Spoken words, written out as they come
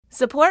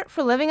Support for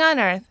Living on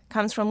Earth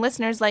comes from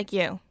listeners like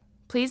you.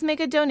 Please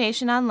make a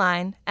donation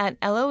online at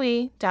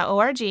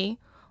loe.org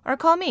or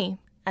call me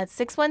at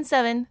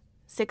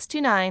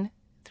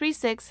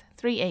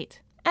 617-629-3638.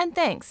 And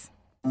thanks.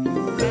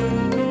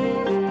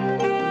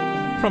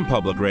 From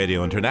Public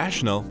Radio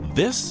International,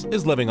 this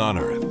is Living on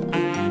Earth.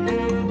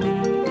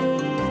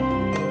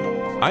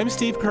 I'm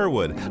Steve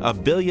Curwood. A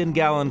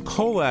billion-gallon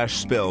coal ash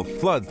spill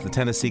floods the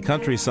Tennessee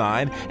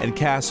countryside and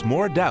casts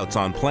more doubts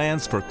on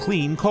plans for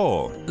clean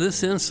coal.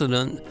 This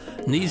incident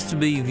needs to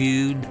be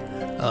viewed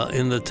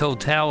in the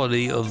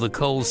totality of the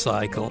coal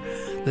cycle.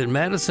 That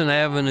Madison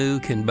Avenue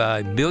can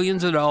buy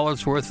billions of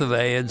dollars worth of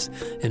ads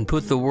and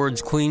put the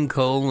words clean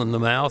coal in the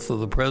mouth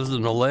of the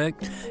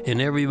president-elect and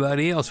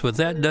everybody else, but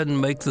that doesn't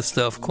make the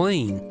stuff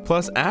clean.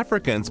 Plus,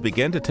 Africans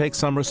begin to take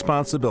some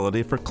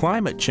responsibility for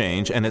climate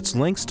change and its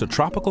links to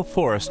tropical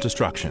forest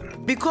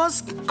destruction.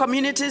 Because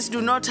communities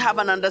do not have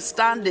an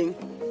understanding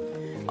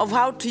of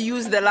how to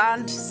use the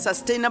land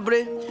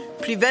sustainably,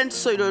 prevent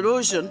soil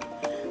erosion,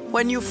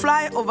 when you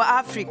fly over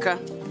Africa,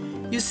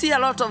 you see a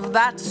lot of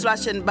that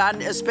slash and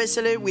burn,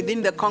 especially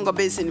within the Congo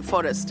Basin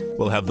forest.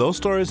 We'll have those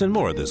stories and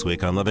more this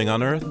week on Living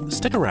on Earth.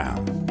 Stick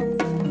around.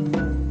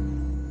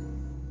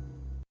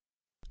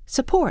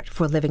 Support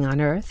for Living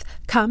on Earth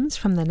comes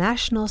from the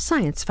National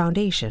Science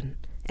Foundation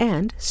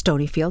and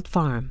Stonyfield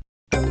Farm.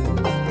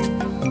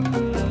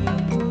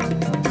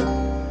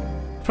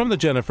 From the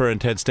Jennifer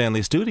and Ted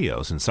Stanley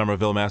studios in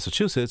Somerville,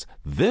 Massachusetts,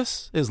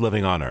 this is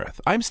Living on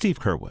Earth. I'm Steve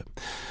Curwood.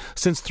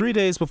 Since 3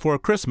 days before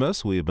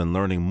Christmas, we've been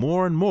learning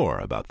more and more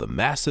about the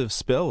massive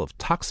spill of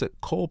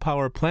toxic coal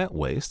power plant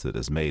waste that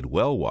has made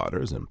well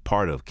waters in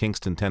part of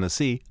Kingston,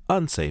 Tennessee,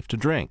 unsafe to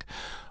drink.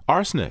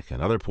 Arsenic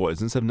and other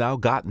poisons have now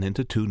gotten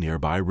into 2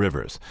 nearby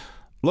rivers.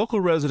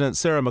 Local resident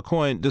Sarah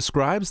McCoy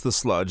describes the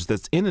sludge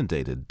that's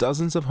inundated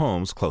dozens of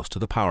homes close to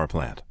the power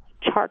plant.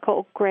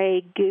 Charcoal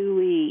gray,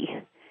 gooey,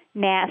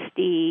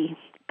 nasty,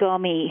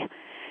 gummy.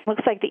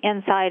 Looks like the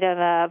inside of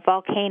a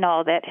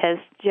volcano that has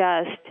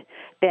just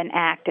been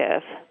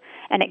active,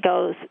 and it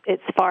goes as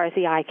far as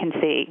the eye can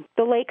see.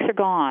 The lakes are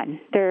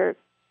gone. They're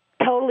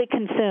totally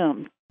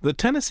consumed. The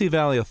Tennessee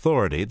Valley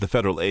Authority, the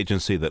federal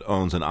agency that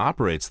owns and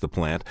operates the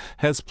plant,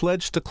 has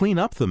pledged to clean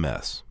up the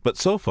mess. But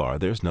so far,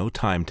 there's no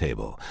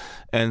timetable.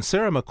 And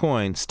Sarah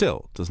McCoy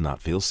still does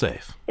not feel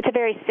safe. It's a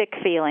very sick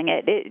feeling.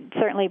 It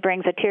certainly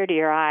brings a tear to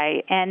your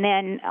eye. And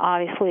then,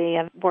 obviously,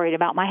 I'm worried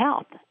about my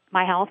health,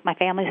 my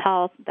family's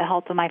health, the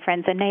health of my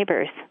friends and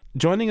neighbors.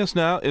 Joining us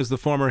now is the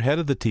former head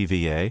of the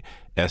TVA,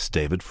 S.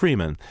 David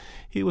Freeman.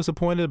 He was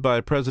appointed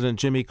by President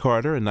Jimmy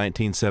Carter in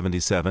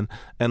 1977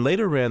 and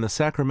later ran the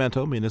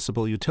Sacramento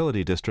Municipal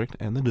Utility District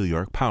and the New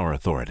York Power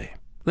Authority.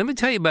 Let me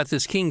tell you about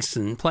this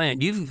Kingston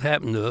plant. You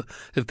happen to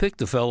have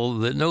picked a fellow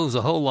that knows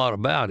a whole lot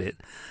about it.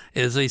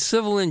 As a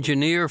civil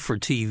engineer for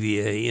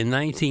TVA in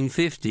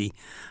 1950,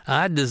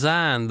 I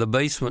designed the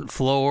basement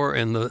floor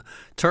and the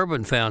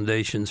turbine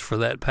foundations for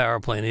that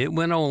power plant. It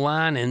went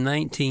online in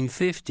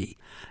 1950.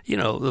 You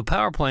know, the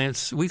power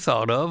plants we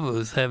thought of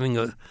as having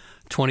a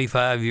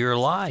 25-year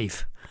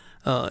life.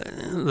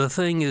 The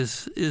thing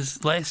is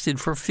lasted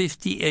for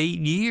 58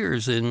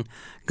 years and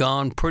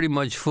gone pretty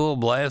much full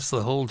blast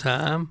the whole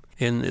time.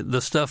 And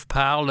the stuff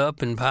piled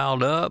up and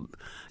piled up.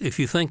 If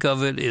you think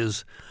of it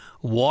as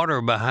water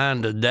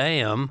behind a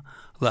dam,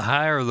 the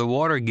higher the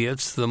water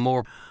gets, the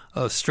more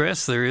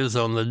stress there is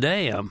on the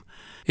dam.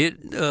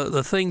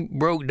 The thing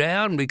broke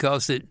down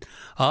because it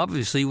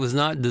obviously was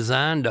not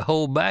designed to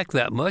hold back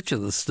that much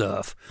of the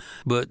stuff.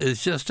 But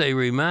it's just a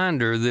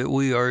reminder that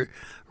we are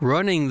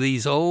running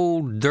these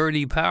old,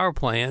 dirty power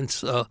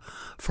plants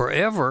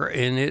forever,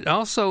 and it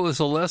also is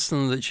a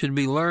lesson that should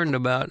be learned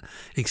about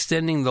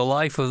extending the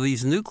life of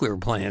these nuclear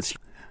plants.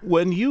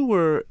 When you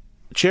were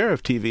chair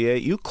of TVA,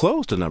 you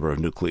closed a number of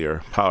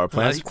nuclear power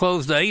plants. I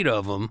closed 8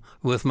 of them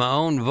with my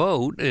own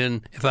vote,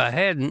 and if I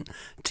hadn't,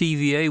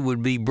 TVA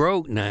would be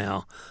broke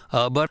now.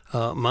 But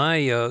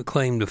my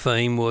claim to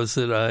fame was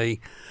that I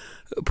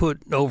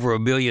put over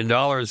 $1 billion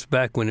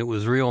back when it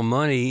was real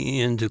money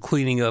into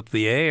cleaning up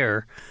the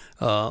air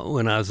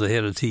when I was the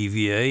head of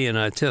TVA, and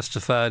I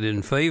testified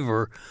in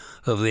favor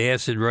of the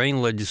acid rain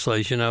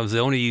legislation. I was the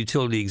only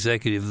utility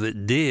executive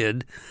that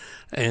did.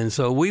 And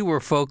so we were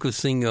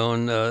focusing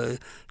on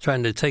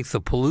trying to take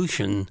the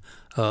pollution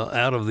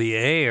out of the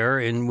air,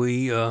 and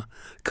we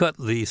cut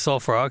the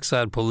sulfur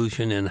oxide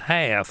pollution in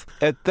half.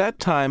 At that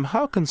time,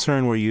 how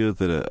concerned were you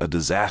that a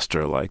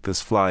disaster like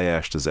this fly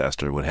ash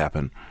disaster would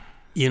happen?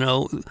 You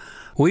know,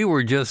 we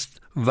were just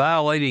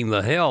violating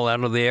the hell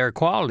out of the air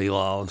quality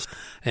laws.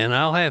 And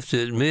I'll have to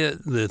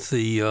admit that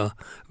the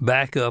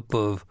backup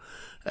of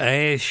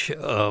ash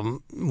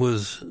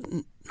was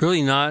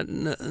really not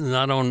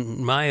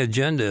on my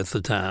agenda at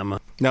the time.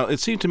 Now, it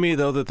seemed to me,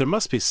 though, that there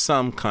must be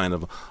some kind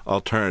of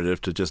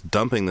alternative to just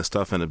dumping the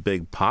stuff in a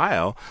big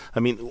pile. I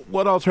mean,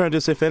 what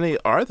alternatives, if any,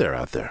 are there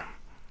out there?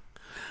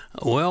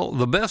 Well,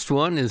 the best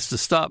one is to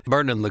stop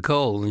burning the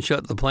coal and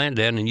shut the plant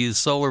down and use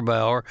solar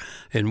power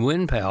and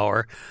wind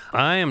power.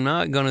 I am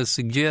not going to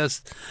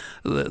suggest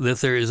that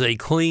there is a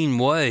clean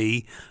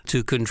way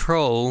to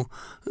control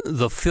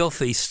the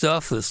filthy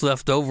stuff that's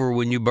left over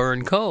when you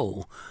burn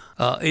coal.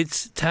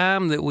 It's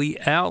time that we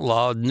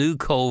outlawed new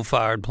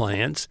coal-fired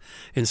plants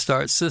and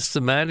start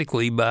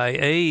systematically by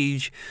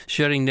age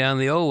shutting down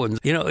the old ones.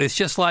 You know, it's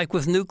just like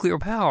with nuclear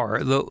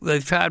power.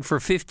 They've tried for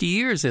 50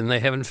 years and they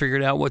haven't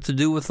figured out what to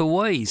do with the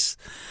waste.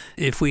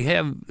 If we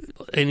have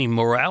any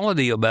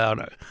morality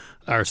about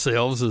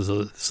ourselves as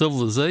a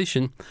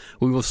civilization,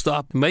 we will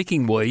stop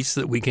making waste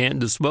that we can't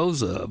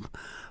dispose of.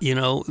 You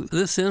know,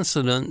 this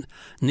incident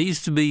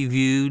needs to be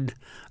viewed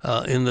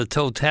in the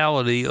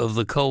totality of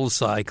the coal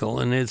cycle,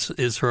 and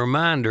it's a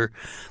reminder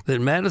that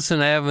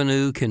Madison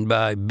Avenue can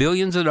buy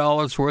billions of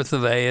dollars worth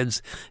of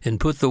ads and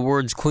put the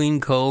words clean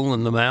coal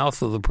in the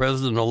mouth of the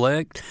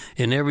president-elect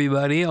and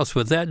everybody else,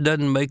 but that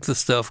doesn't make the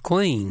stuff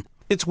clean.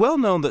 It's well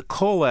known that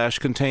coal ash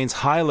contains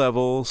high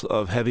levels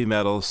of heavy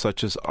metals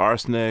such as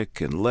arsenic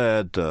and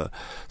lead,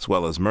 as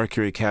well as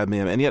mercury,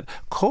 cadmium, and yet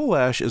coal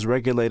ash is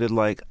regulated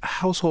like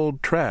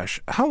household trash.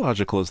 How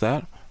logical is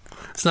that?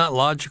 It's not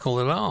logical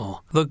at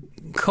all. The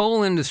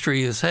coal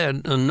industry has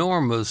had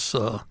enormous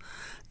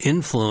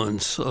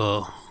influence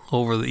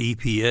over the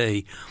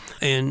EPA,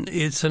 and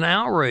it's an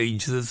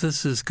outrage that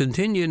this is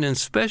continued, and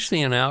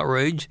especially an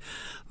outrage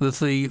that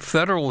the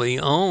federally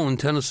owned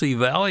Tennessee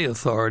Valley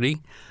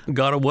Authority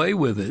got away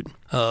with it.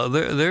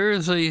 There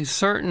is a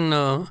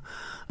certain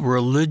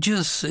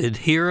religious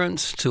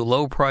adherence to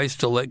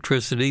low-priced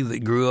electricity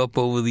that grew up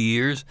over the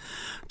years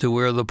to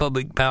where the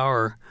public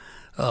power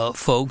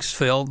folks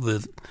felt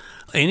that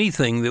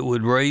anything that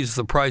would raise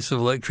the price of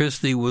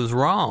electricity was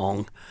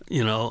wrong.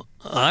 You know,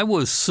 I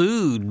was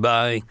sued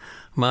by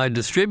my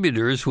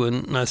distributors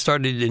when I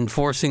started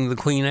enforcing the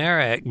Clean Air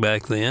Act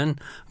back then,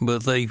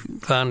 but they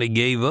finally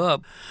gave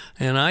up.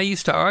 And I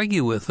used to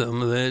argue with them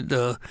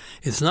that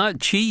it's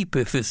not cheap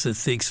if it's at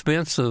the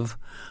expense of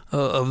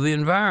the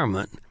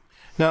environment.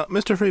 Now,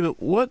 Mr. Freeman,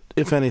 what,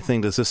 if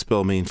anything, does this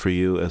spill mean for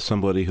you as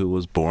somebody who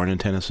was born in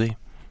Tennessee?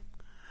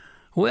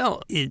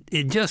 Well,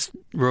 it just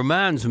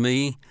reminds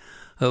me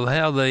of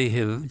how they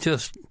have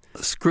just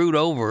screwed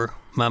over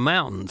my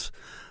mountains.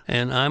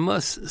 And I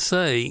must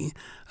say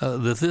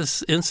that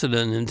this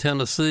incident in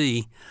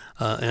Tennessee,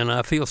 and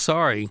I feel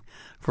sorry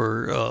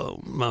for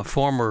my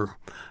former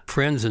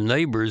friends and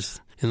neighbors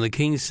in the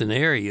Kingston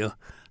area,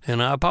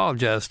 and I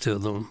apologize to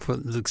them for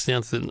the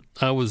extent that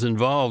I was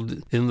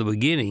involved in the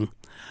beginning.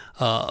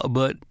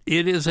 But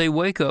it is a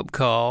wake-up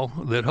call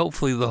that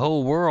hopefully the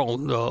whole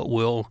world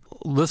will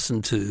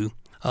listen to.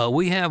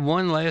 We have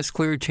one last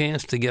clear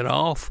chance to get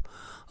off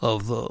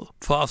of the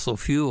fossil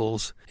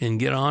fuels and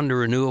get on to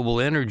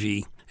renewable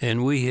energy,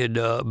 and we had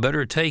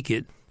better take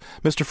it.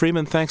 Mr.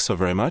 Freeman, thanks so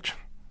very much.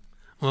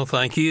 Well,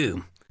 thank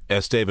you.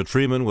 S. David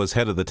Freeman was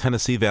head of the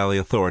Tennessee Valley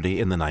Authority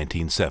in the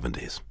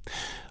 1970s.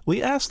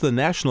 We asked the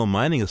National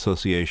Mining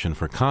Association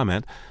for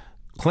comment,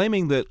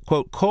 claiming that,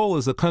 quote, coal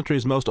is the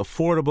country's most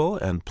affordable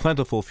and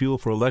plentiful fuel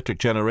for electric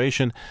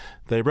generation.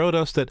 They wrote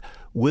us that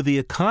with the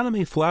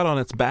economy flat on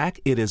its back,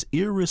 it is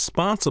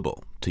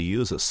irresponsible to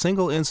use a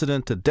single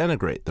incident to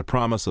denigrate the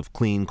promise of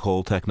clean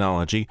coal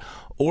technology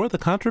or the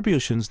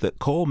contributions that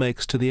coal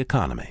makes to the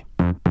economy.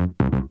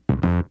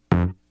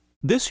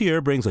 This year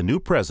brings a new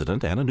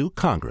president and a new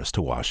Congress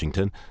to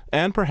Washington,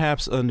 and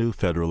perhaps a new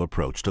federal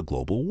approach to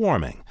global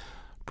warming.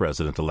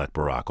 President-elect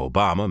Barack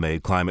Obama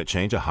made climate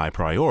change a high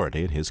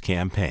priority in his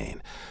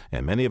campaign,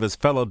 and many of his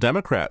fellow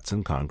Democrats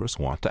in Congress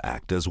want to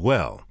act as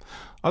well.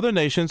 Other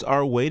nations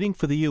are waiting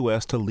for the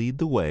U.S. to lead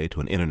the way to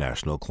an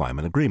international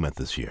climate agreement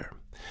this year.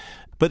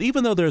 But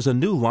even though there's a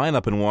new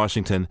lineup in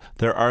Washington,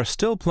 there are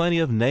still plenty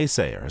of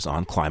naysayers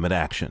on climate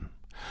action.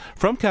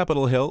 From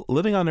Capitol Hill,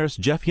 Living on Earth's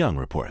Jeff Young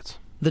reports.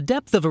 The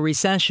depth of a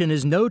recession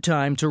is no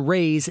time to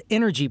raise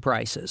energy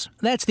prices.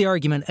 That's the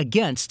argument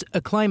against a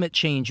climate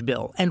change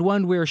bill, and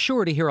one we're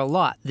sure to hear a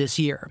lot this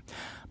year.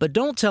 But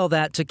don't tell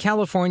that to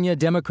California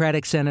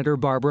Democratic Senator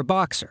Barbara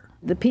Boxer.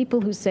 The people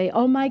who say,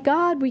 oh my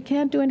God, we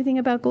can't do anything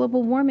about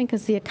global warming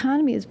because the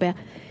economy is bad,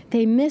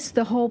 they miss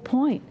the whole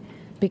point.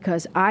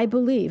 Because I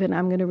believe, and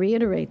I'm going to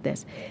reiterate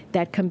this,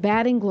 that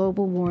combating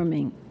global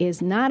warming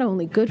is not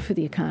only good for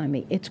the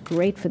economy, it's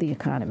great for the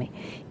economy.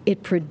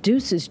 It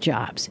produces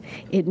jobs.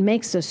 It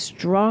makes us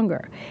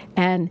stronger.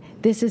 And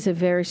this is a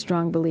very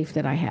strong belief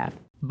that I have.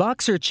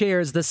 Boxer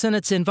chairs the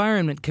Senate's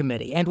Environment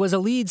Committee and was a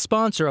lead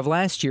sponsor of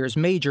last year's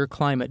major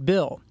climate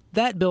bill.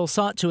 That bill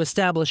sought to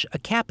establish a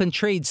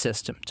cap-and-trade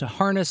system to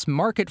harness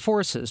market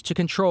forces to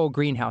control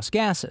greenhouse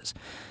gases.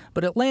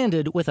 But it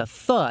landed with a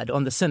thud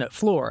on the Senate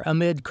floor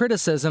amid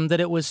criticism that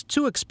it was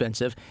too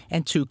expensive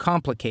and too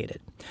complicated.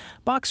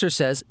 Boxer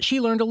says she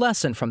learned a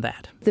lesson from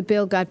that. The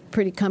bill got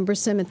pretty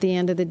cumbersome at the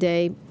end of the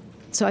day,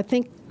 so I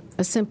think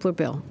a simpler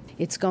bill.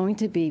 It's going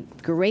to be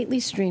greatly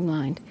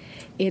streamlined.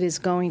 It is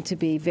going to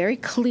be very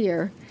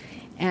clear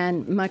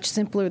and much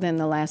simpler than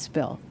the last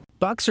bill.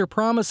 Boxer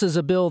promises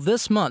a bill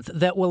this month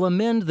that will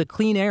amend the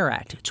Clean Air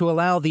Act to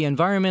allow the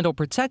Environmental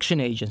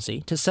Protection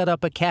Agency to set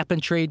up a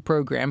cap-and-trade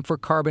program for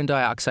carbon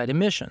dioxide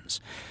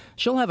emissions.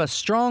 She'll have a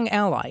strong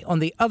ally on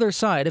the other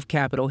side of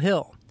Capitol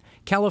Hill.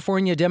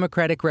 California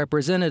Democratic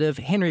Representative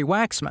Henry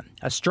Waxman,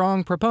 a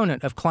strong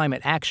proponent of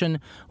climate action,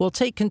 will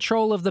take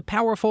control of the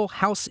powerful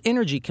House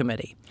Energy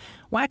Committee.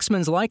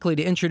 Waxman's likely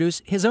to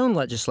introduce his own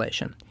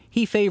legislation.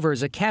 He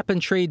favors a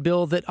cap-and-trade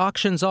bill that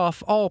auctions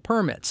off all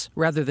permits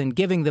rather than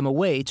giving them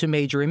away to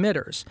major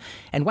emitters.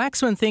 And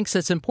Waxman thinks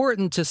it's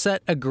important to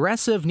set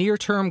aggressive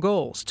near-term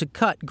goals to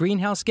cut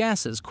greenhouse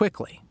gases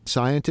quickly.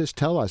 Scientists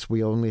tell us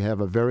we only have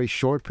a very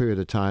short period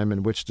of time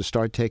in which to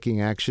start taking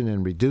action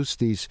and reduce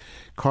these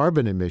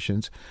carbon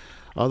emissions.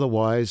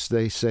 Otherwise,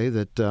 they say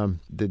that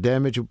the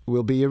damage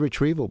will be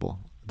irretrievable,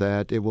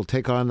 that it will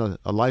take on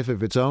a life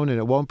of its own and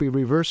it won't be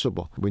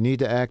reversible. We need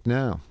to act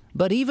now.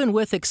 But even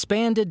with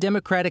expanded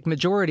Democratic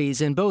majorities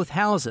in both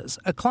houses,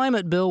 a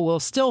climate bill will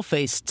still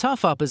face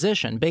tough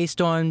opposition based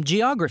on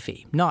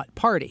geography, not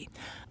party.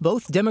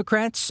 Both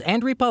Democrats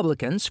and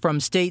Republicans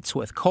from states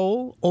with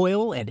coal,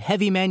 oil, and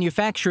heavy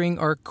manufacturing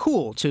are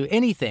cool to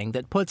anything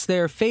that puts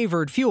their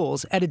favored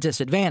fuels at a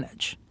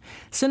disadvantage.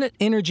 Senate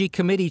Energy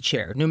Committee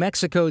Chair, New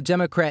Mexico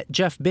Democrat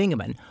Jeff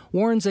Bingaman,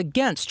 warns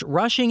against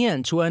rushing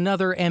into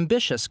another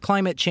ambitious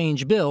climate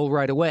change bill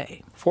right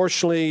away.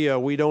 Fortunately,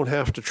 we don't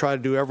have to try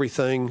to do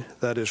everything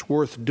that is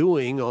worth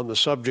doing on the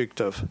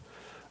subject of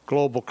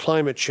global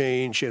climate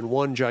change in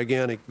one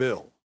gigantic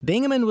bill.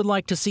 Bingaman would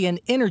like to see an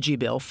energy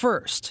bill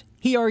first.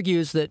 He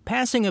argues that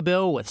passing a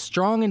bill with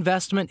strong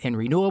investment in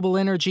renewable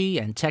energy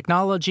and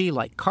technology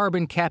like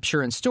carbon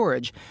capture and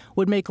storage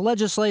would make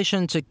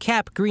legislation to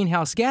cap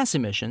greenhouse gas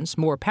emissions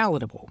more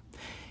palatable.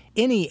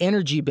 Any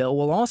energy bill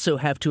will also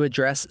have to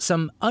address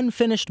some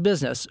unfinished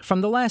business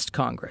from the last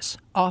Congress,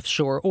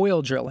 offshore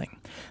oil drilling.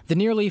 The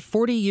nearly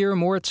 40-year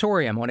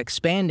moratorium on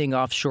expanding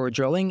offshore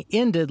drilling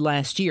ended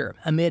last year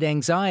amid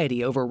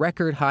anxiety over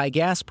record-high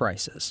gas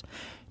prices.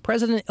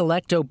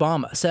 President-elect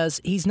Obama says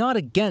he's not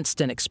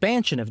against an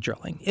expansion of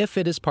drilling if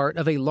it is part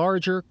of a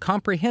larger,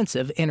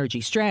 comprehensive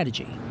energy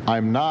strategy.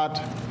 I'm not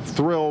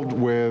thrilled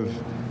with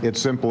it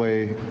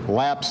simply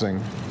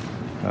lapsing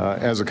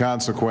as a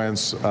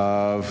consequence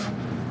of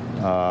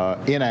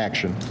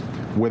inaction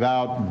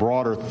without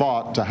broader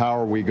thought to how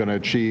are we going to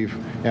achieve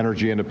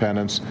energy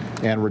independence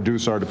and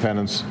reduce our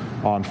dependence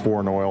on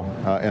foreign oil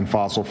and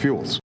fossil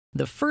fuels.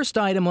 The first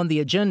item on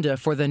the agenda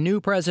for the new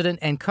president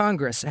and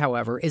Congress,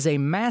 however, is a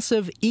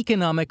massive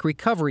economic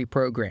recovery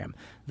program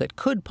that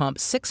could pump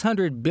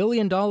 $600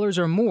 billion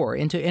or more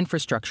into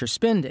infrastructure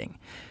spending.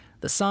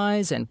 The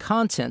size and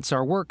contents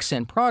are works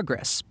in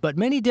progress, but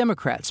many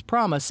Democrats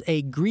promise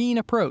a green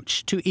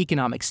approach to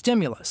economic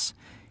stimulus.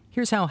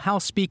 Here's how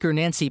House Speaker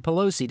Nancy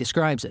Pelosi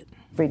describes it.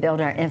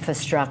 Rebuild our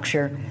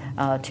infrastructure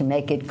to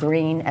make it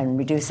green and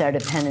reduce our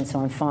dependence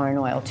on foreign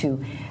oil,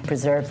 to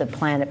preserve the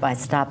planet by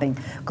stopping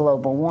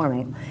global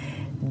warming.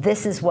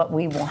 This is what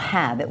we will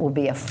have. It will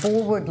be a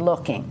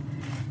forward-looking,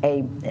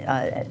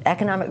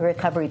 economic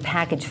recovery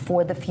package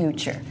for the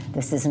future.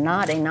 This is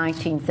not a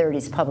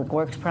 1930s public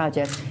works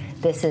project.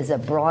 This is a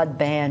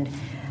broadband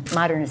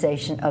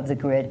modernization of the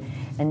grid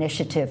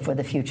initiative for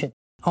the future.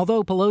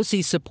 Although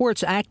Pelosi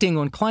supports acting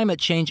on climate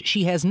change,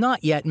 she has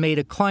not yet made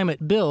a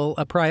climate bill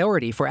a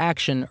priority for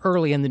action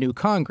early in the new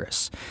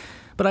Congress.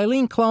 But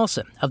Eileen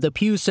Clausen of the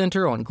Pew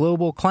Center on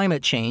Global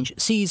Climate Change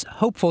sees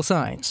hopeful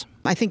signs.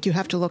 I think you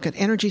have to look at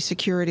energy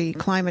security,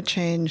 climate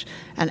change,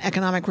 and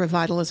economic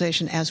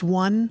revitalization as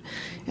one.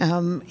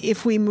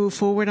 If we move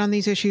forward on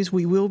these issues,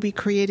 we will be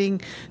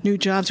creating new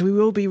jobs. We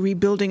will be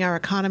rebuilding our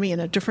economy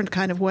in a different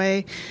kind of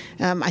way.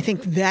 I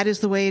think that is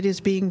the way it is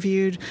being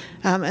viewed,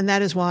 and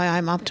that is why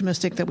I'm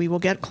optimistic that we will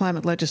get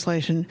climate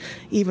legislation,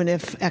 even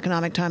if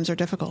economic times are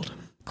difficult.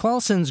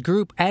 Clausen's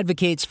group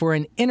advocates for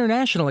an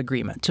international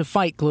agreement to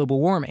fight global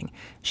warming.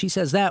 She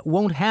says that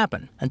won't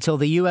happen until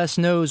the U.S.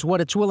 knows what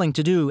it's willing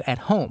to do at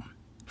home.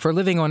 For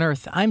Living on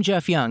Earth, I'm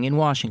Jeff Young in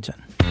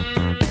Washington.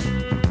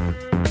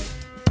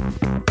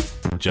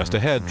 Just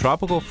ahead,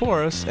 tropical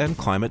forests and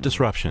climate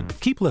disruption.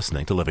 Keep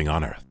listening to Living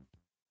on Earth.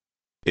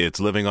 It's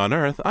Living on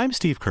Earth. I'm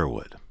Steve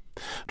Curwood.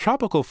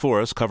 Tropical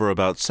forests cover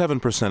about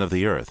 7% of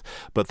the Earth,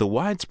 but the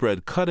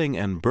widespread cutting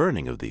and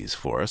burning of these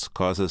forests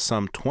causes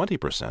some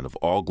 20% of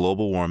all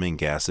global warming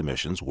gas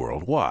emissions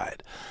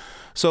worldwide.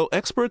 So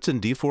experts in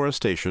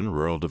deforestation,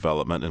 rural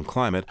development, and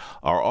climate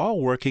are all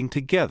working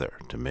together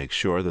to make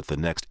sure that the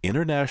next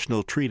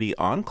international treaty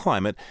on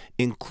climate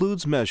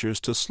includes measures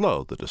to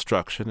slow the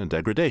destruction and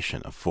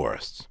degradation of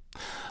forests.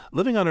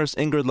 Living on Earth's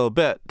Ingrid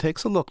Lobet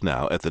takes a look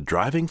now at the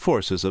driving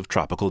forces of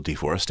tropical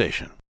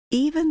deforestation.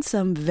 Even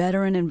some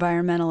veteran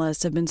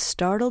environmentalists have been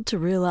startled to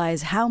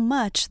realize how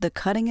much the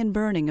cutting and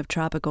burning of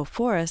tropical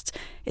forests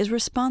is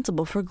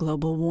responsible for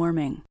global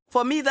warming.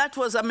 For me, that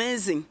was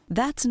amazing.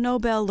 That's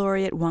Nobel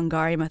laureate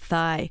Wangari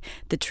Maathai.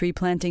 The tree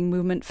planting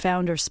movement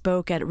founder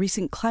spoke at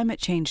recent climate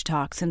change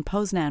talks in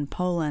Poznan,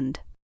 Poland.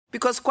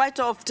 Because quite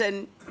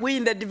often, we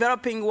in the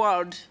developing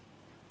world,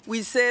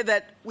 we say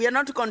that we are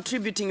not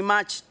contributing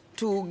much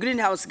to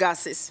greenhouse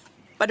gases.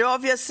 But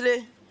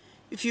obviously,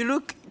 if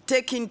you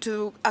take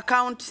into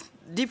account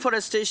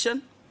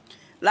deforestation,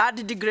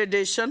 land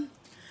degradation,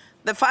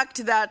 the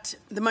fact that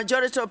the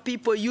majority of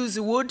people use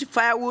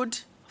firewood,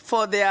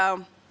 for their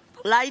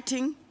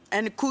lighting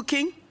and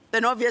cooking,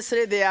 then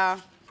obviously they are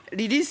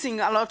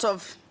releasing a lot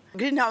of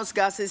greenhouse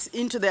gases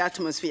into the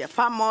atmosphere,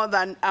 far more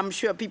than I'm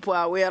sure people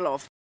are aware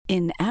of.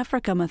 In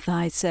Africa,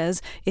 Mathai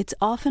says, it's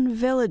often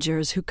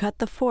villagers who cut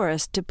the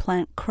forest to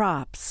plant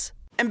crops.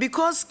 And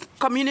because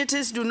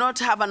communities do not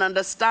have an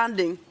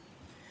understanding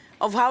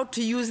of how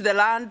to use the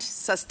land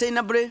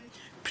sustainably,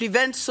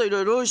 prevent soil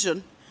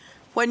erosion,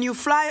 when you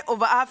fly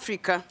over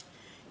Africa,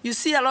 you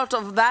see a lot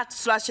of that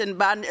slash and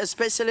burn,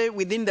 especially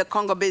within the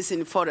Congo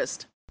Basin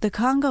forest. The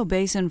Congo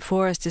Basin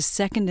forest is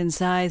second in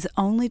size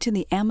only to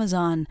the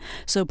Amazon,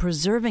 so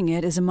preserving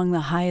it is among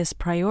the highest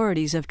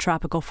priorities of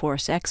tropical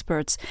forest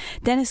experts.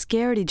 Dennis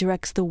Garrity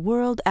directs the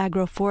World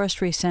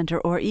Agroforestry Center,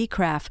 or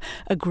ECRAF,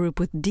 a group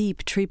with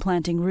deep tree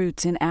planting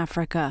roots in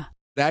Africa.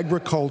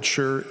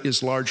 Agriculture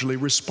is largely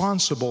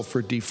responsible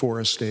for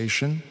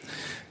deforestation,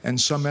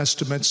 and some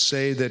estimates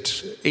say that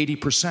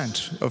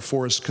 80% of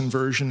forest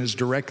conversion is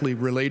directly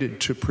related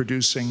to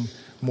producing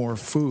more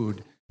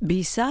food.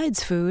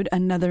 Besides food,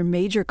 another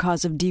major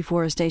cause of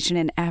deforestation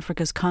in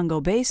Africa's Congo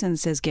Basin,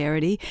 says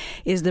Garrity,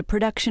 is the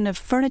production of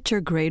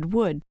furniture-grade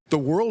wood. The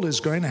world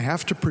is going to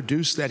have to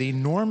produce that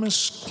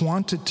enormous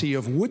quantity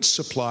of wood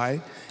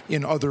supply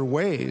in other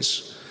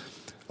ways.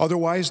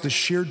 Otherwise, the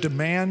sheer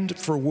demand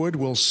for wood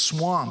will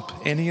swamp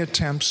any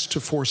attempts to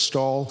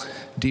forestall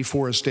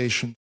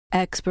deforestation.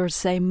 Experts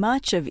say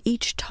much of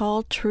each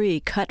tall tree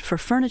cut for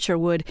furniture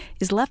wood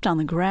is left on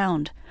the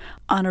ground.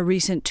 On a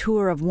recent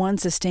tour of one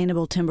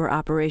sustainable timber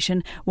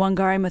operation,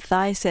 Wangari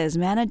Maathai says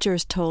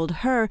managers told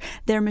her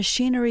their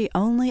machinery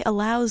only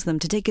allows them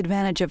to take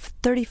advantage of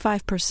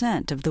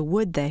 35% of the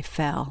wood they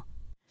fell.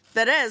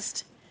 The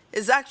rest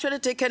is actually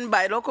taken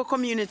by local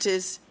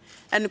communities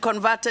and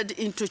converted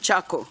into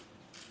charcoal.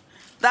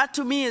 That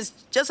to me is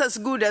just as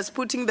good as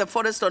putting the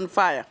forest on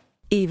fire.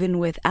 Even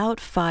without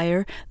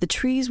fire, the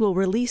trees will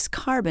release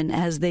carbon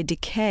as they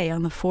decay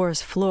on the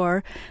forest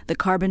floor. The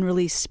carbon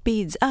release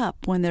speeds up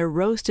when they're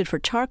roasted for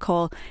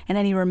charcoal, and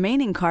any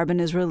remaining carbon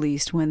is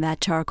released when that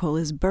charcoal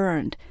is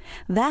burned.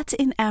 That's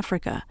in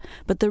Africa,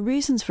 but the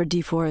reasons for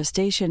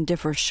deforestation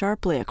differ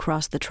sharply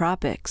across the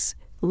tropics.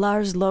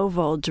 Lars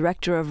Lovold,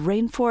 director of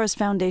Rainforest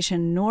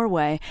Foundation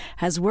Norway,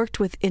 has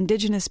worked with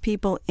indigenous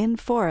people in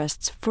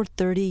forests for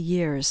 30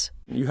 years.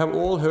 You have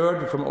all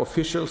heard from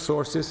official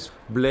sources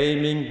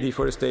blaming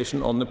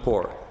deforestation on the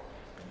poor.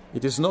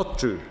 It is not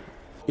true.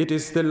 It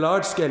is the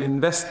large-scale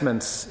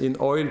investments in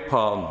oil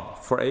palm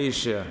for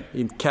Asia,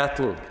 in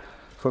cattle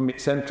from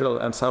Central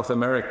and South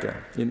America,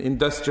 in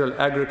industrial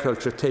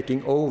agriculture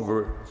taking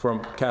over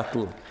from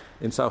cattle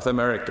in South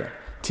America,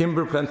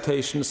 timber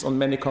plantations on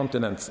many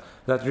continents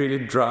that really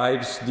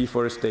drives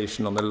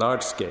deforestation on a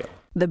large scale.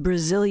 The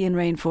Brazilian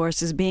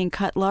rainforest is being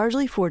cut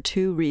largely for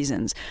two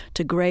reasons: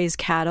 to graze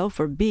cattle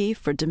for beef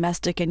for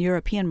domestic and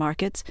European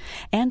markets,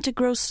 and to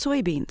grow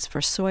soybeans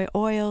for soy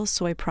oil,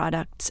 soy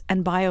products,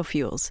 and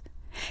biofuels.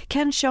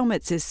 Ken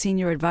Schomitz is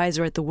senior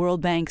advisor at the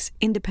World Bank's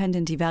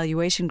Independent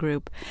Evaluation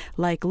Group.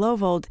 Like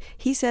Lovold,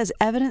 he says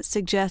evidence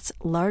suggests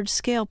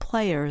large-scale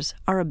players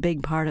are a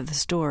big part of the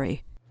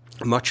story.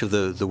 Much of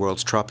the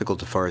world's tropical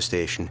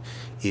deforestation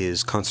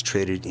is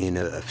concentrated in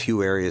a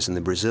few areas in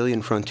the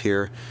Brazilian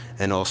frontier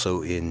and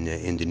also in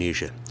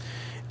Indonesia.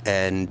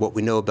 And what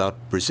we know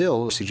about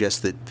Brazil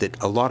suggests that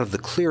a lot of the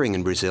clearing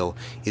in Brazil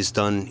is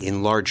done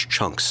in large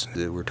chunks.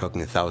 We're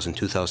talking 1,000,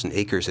 2,000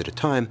 acres at a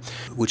time,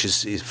 which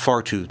is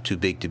far too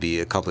big to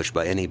be accomplished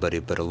by anybody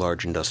but a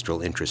large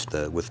industrial interest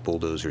with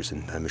bulldozers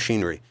and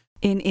machinery.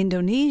 In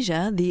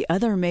Indonesia, the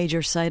other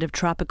major site of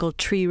tropical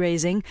tree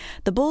raising,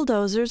 the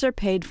bulldozers are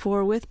paid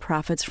for with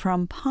profits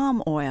from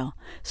palm oil,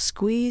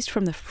 squeezed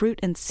from the fruit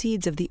and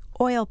seeds of the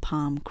oil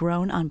palm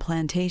grown on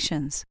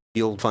plantations.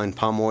 You'll find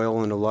palm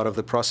oil in a lot of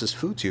the processed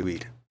foods you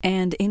eat.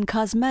 And in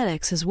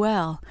cosmetics as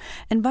well.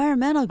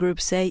 Environmental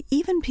groups say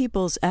even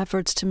people's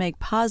efforts to make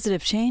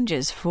positive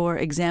changes, for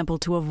example,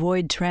 to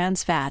avoid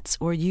trans fats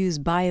or use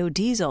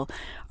biodiesel,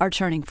 are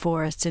turning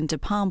forests into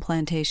palm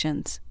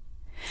plantations.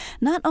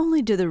 Not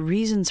only do the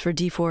reasons for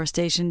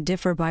deforestation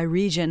differ by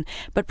region,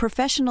 but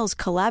professionals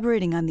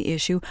collaborating on the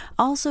issue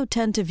also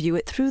tend to view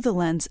it through the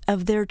lens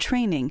of their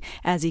training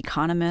as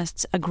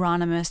economists,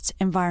 agronomists,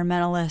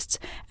 environmentalists,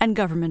 and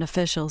government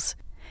officials.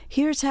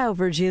 Here's how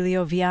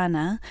Virgilio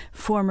Viana,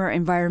 former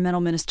environmental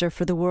minister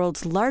for the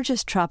world's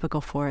largest tropical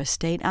forest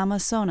state,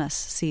 Amazonas,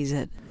 sees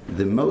it.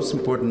 The most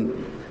important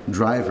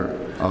driver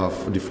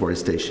of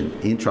deforestation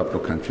in tropical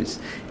countries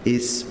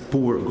is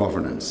poor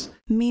governance.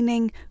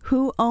 Meaning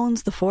who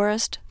owns the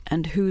forest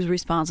and who's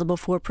responsible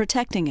for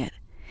protecting it.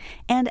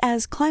 And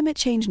as climate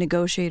change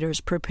negotiators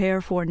prepare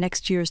for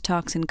next year's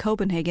talks in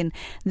Copenhagen,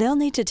 they'll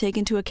need to take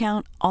into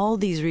account all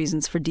these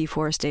reasons for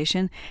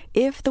deforestation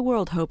if the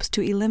world hopes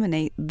to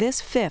eliminate this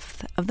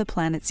fifth of the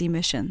planet's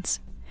emissions.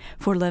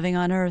 For Living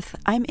on Earth,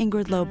 I'm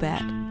Ingrid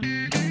Lobet.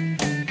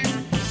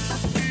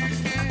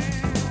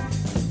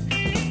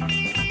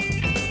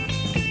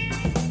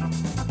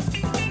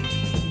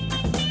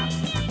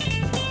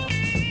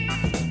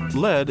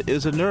 Lead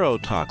is a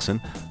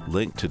neurotoxin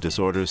linked to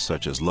disorders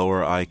such as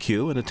lower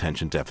IQ and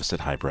attention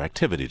deficit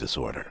hyperactivity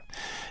disorder.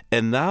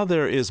 And now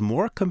there is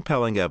more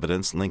compelling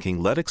evidence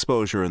linking lead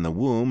exposure in the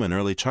womb and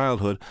early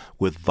childhood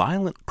with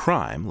violent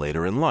crime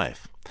later in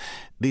life.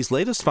 These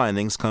latest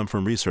findings come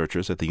from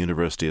researchers at the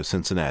University of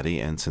Cincinnati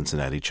and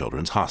Cincinnati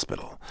Children's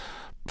Hospital.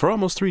 For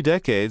almost 3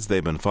 decades,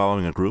 they've been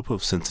following a group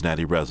of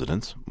Cincinnati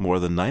residents, more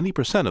than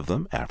 90% of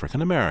them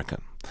African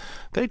American.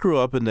 They grew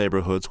up in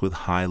neighborhoods with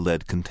high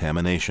lead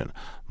contamination,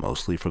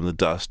 mostly from the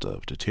dust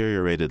of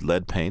deteriorated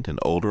lead paint in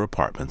older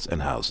apartments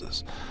and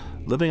houses.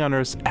 Living on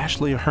Earth's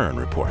Ashley Ahern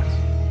reports.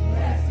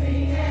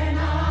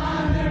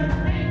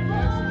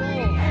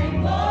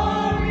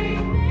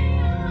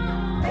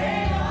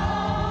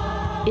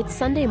 It's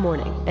Sunday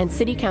morning, and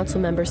City Council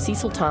member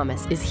Cecil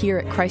Thomas is here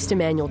at Christ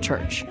Emmanuel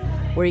Church,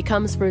 where he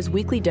comes for his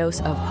weekly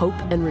dose of hope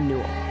and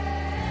renewal.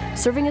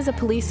 Serving as a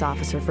police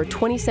officer for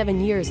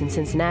 27 years in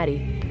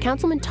Cincinnati,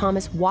 Councilman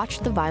Thomas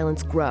watched the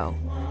violence grow,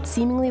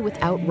 seemingly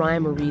without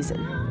rhyme or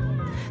reason.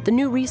 The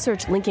new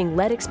research linking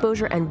lead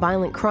exposure and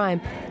violent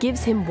crime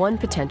gives him one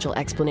potential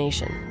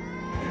explanation.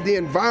 The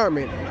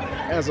environment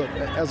as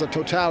a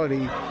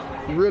totality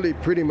really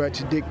pretty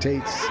much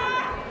dictates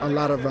a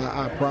lot of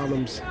our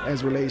problems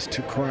as relates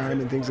to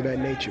crime and things of that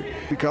nature.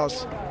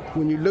 Because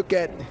when you look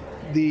at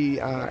the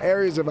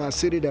areas of our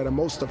city that are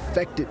most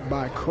affected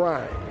by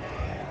crime,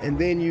 and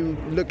then you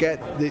look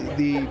at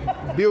the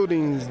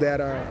buildings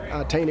that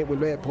are tainted with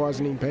lead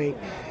poisoning paint,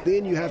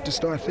 then you have to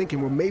start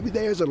thinking, well, maybe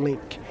there's a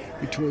link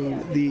between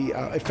the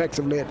effects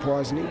of lead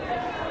poisoning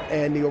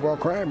and the overall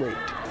crime rate,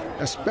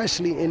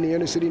 especially in the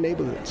inner city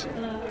neighborhoods.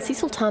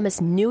 Cecil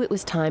Thomas knew it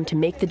was time to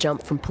make the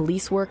jump from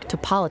police work to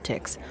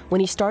politics when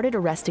he started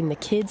arresting the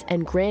kids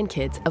and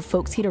grandkids of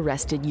folks he'd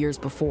arrested years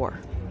before.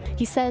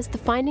 He says the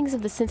findings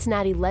of the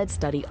Cincinnati lead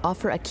study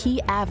offer a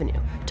key avenue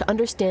to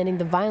understanding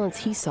the violence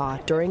he saw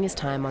during his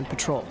time on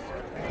patrol.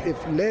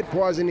 If lead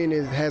poisoning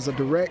has a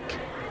direct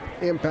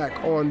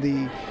impact on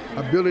the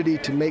ability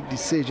to make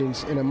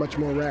decisions in a much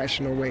more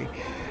rational way,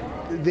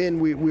 then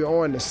we're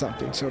on to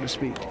something, so to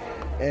speak.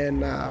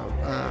 And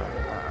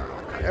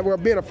well,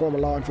 being a former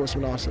law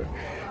enforcement officer,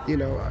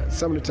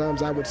 some of the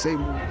times I would say,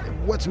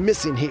 what's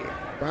missing here?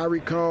 I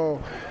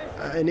recall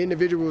an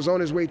individual was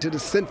on his way to the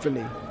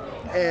symphony,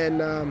 and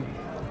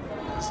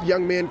this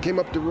young man came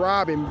up to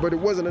rob him, but it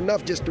wasn't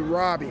enough just to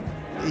rob him.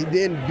 He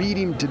then beat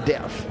him to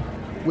death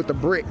with a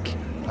brick.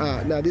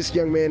 Now, this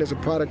young man is a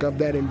product of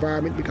that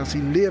environment because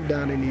he lived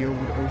down in the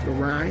over the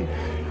Rhine.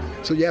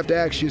 So you have to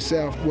ask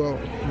yourself, well,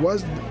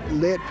 was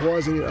lead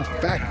poisoning a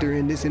factor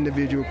in this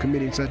individual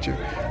committing such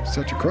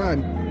a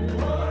crime?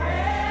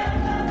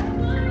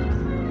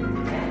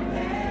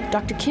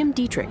 Dr. Kim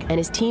Dietrich and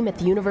his team at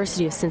the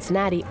University of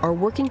Cincinnati are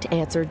working to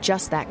answer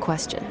just that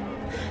question.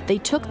 They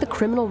took the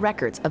criminal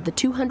records of the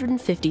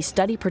 250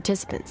 study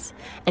participants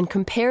and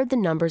compared the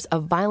numbers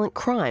of violent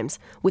crimes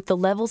with the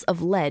levels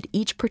of lead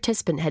each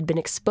participant had been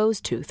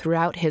exposed to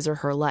throughout his or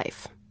her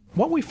life.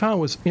 What we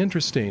found was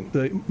interesting.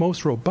 The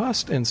most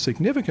robust and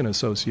significant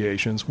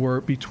associations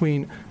were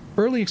between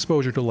early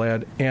exposure to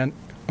lead and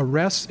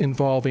arrests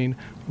involving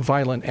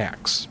violent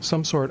acts,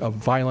 some sort of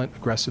violent,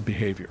 aggressive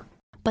behavior.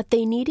 But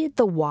they needed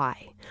the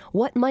why.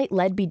 What might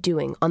lead be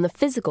doing on the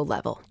physical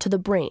level to the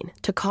brain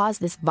to cause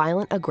this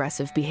violent,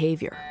 aggressive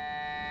behavior?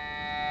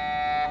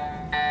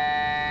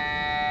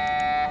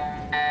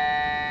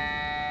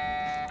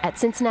 At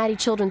Cincinnati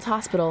Children's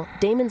Hospital,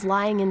 Damon's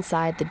lying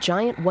inside the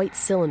giant white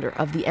cylinder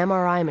of the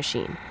MRI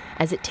machine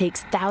as it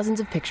takes thousands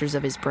of pictures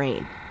of his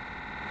brain.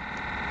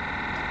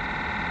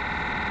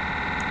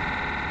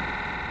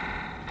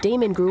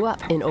 Damon grew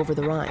up in Over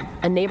the Rhine,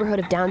 a neighborhood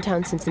of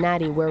downtown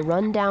Cincinnati where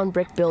run-down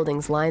brick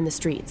buildings line the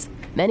streets,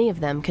 many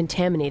of them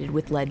contaminated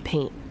with lead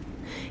paint.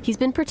 He's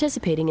been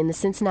participating in the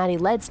Cincinnati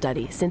lead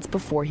study since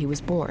before he was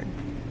born.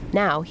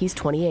 Now he's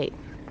 28.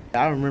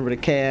 I remember the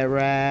cab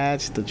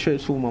rides, the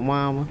trips with my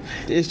mama.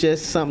 It's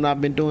just something I've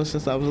been doing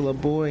since I was a little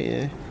boy,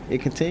 and it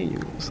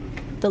continues.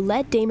 The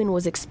lead Damon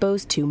was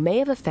exposed to may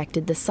have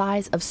affected the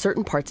size of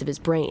certain parts of his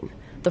brain,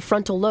 the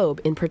frontal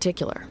lobe in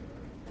particular.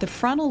 The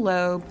frontal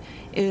lobe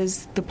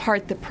is the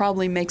part that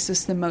probably makes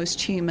us the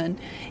most human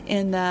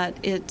in that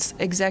it's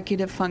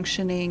executive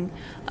functioning,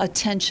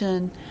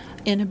 attention,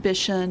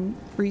 inhibition,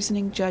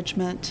 reasoning,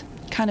 judgment,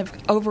 kind of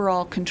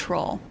overall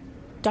control.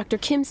 Dr.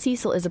 Kim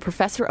Cecil is a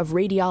professor of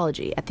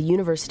radiology at the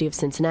University of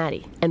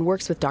Cincinnati and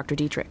works with Dr.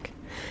 Dietrich.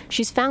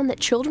 She's found that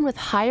children with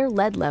higher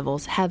lead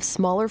levels have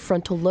smaller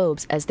frontal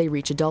lobes as they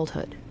reach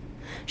adulthood.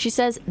 She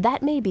says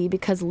that may be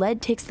because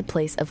lead takes the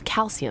place of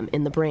calcium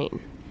in the brain.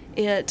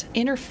 It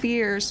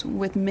interferes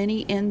with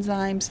many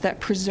enzymes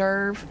that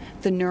preserve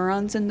the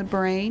neurons in the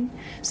brain,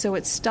 so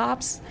it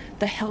stops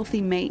the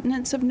healthy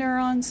maintenance of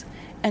neurons,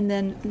 and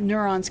then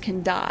neurons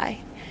can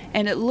die.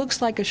 And it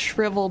looks like a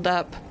shriveled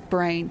up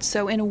brain.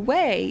 So in a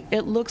way,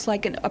 it looks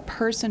like a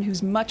person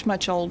who's much,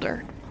 much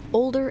older.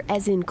 Older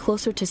as in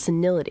closer to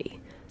senility,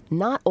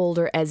 not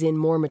older as in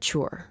more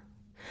mature.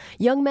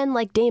 Young men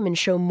like Damon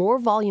show more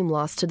volume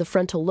loss to the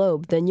frontal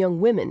lobe than young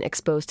women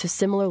exposed to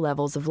similar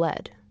levels of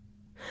lead.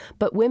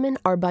 But women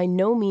are by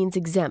no means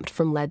exempt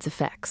from lead's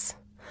effects.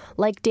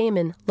 Like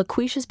Damon,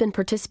 LaQuisha's been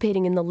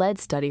participating in the lead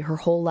study her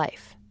whole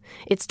life.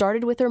 It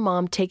started with her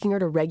mom taking her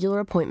to regular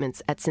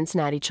appointments at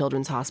Cincinnati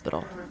Children's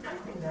Hospital.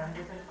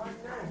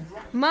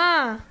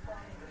 Ma,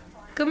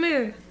 come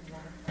here.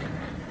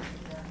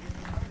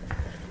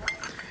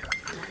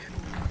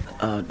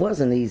 It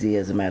wasn't easy,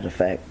 as a matter of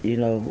fact.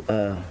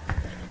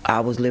 I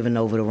was living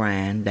over the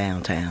Rhine,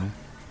 downtown,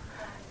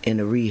 in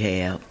the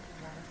rehab.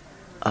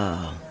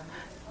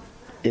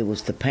 It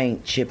was the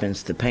paint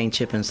chippings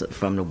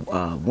from the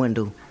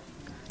window.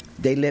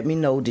 They let me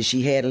know that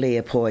she had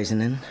lead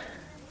poisoning.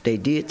 They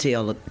did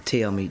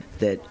tell me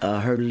that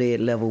her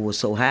lead level was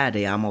so high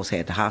they almost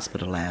had to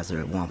hospitalize her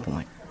at one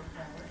point.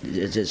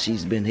 It's just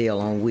she's been hell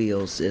on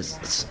wheels.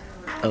 It's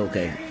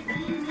okay.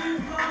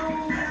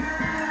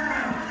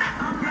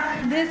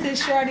 This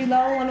is Shorty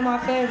Low, one of my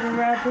favorite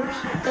rappers,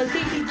 because he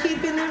be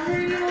keeping it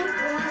real.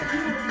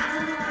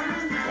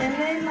 And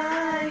they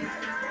lie.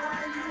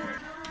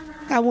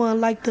 I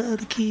wasn't like the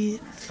other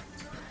kids.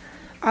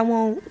 I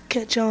won't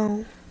catch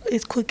on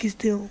as quick as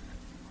them.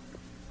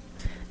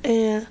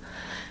 And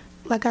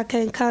I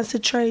can't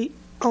concentrate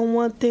on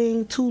one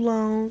thing too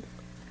long.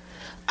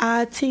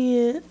 I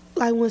tend,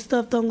 when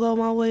stuff don't go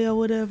my way or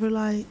whatever,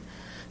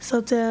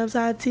 sometimes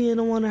I tend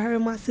to want to hurt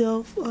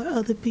myself or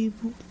other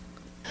people.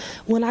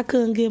 When I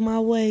couldn't get my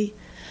way,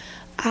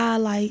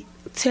 I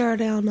tear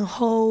down the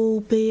whole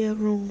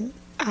bedroom.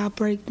 I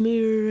break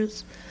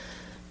mirrors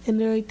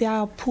and everything.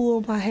 I'll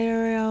pull my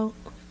hair out.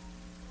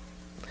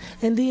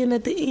 And then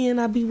at the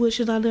end, I be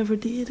wishing I never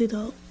did it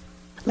up.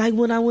 Like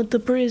when I went to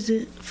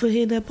prison for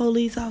hitting that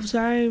police officer,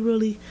 I ain't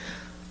really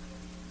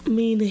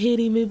mean to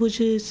hit him. It was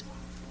just,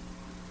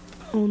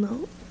 I don't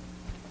know.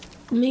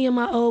 Me and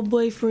my old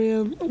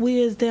boyfriend,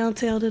 we was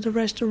downtown at a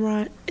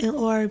restaurant in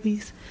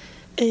Arby's.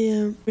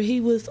 And he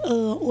was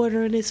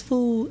ordering his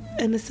food,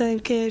 and the same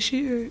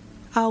cashier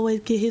always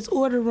get his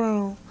order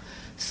wrong.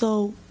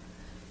 So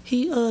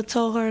he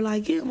told her,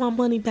 get my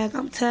money back.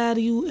 I'm tired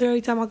of you. Every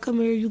time I come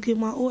here, you get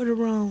my order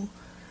wrong.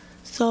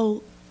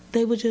 So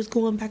they were just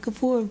going back and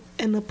forth,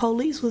 and the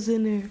police was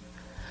in there.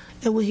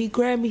 And when he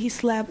grabbed me, he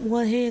slapped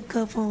one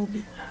handcuff on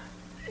me.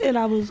 And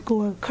I was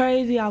going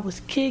crazy. I was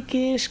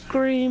kicking,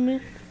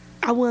 screaming.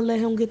 I wouldn't let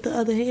him get the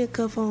other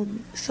handcuff on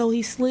me. So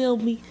he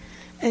slammed me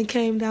and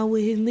came down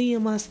with his knee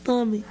in my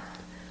stomach.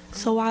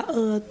 So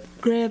I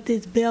grabbed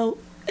his belt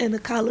and the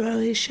collar of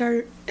his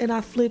shirt, and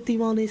I flipped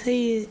him on his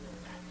head.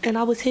 And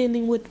I was hitting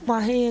him with my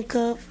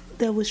handcuff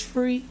that was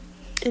free,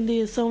 and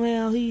then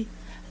somehow he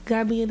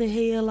got me in the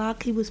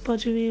headlock. He was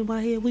punching me in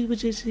my head. We were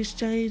just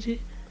exchanging.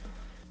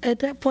 At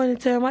that point in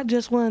time, I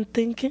just wasn't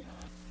thinking.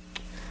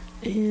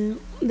 And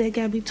they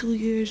got me 2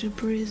 years in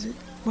prison.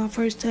 My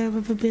first time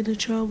ever been in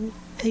trouble,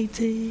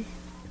 18.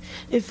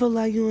 It felt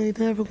like you ain't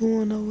never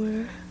going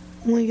nowhere.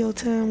 When your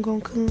time gonna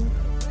come.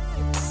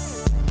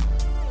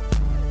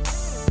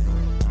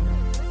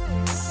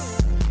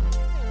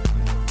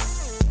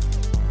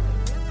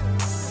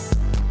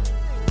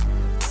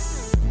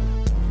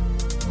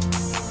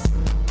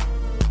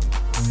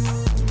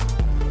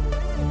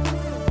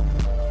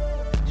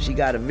 She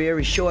got a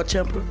very short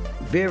temper,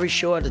 very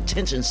short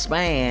attention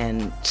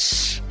span.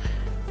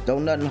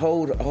 Don't nothing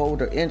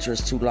hold her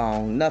interest too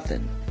long,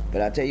 nothing.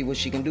 But I tell you what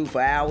she can do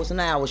for hours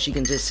and hours. She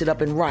can just sit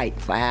up and write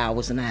for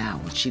hours and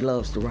hours. She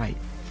loves to write.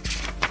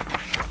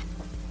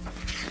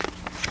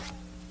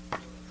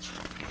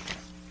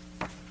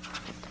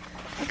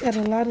 I got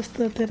a lot of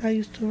stuff that I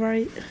used to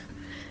write.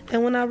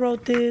 And when I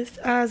wrote this,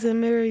 I was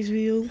in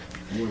Marysville.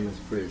 Women's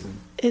prison.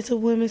 It's a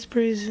women's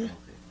prison.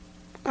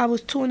 I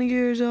was 20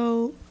 years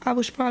old. I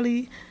was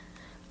probably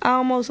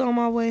almost on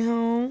my way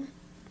home.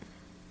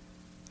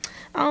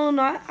 I don't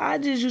know, I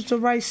just used to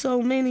write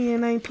so many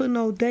and I ain't put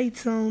no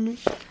dates on them.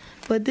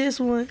 But this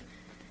one,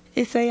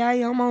 it say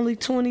I'm only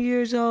 20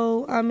 years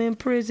old. I'm in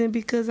prison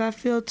because I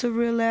failed to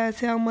realize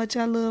how much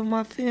I love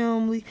my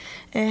family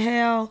and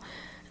how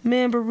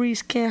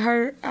memories can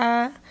hurt.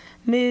 I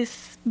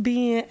miss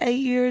being 8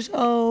 years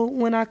old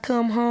when I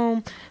come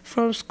home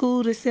from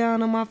school, the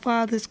sound of my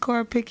father's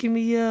car picking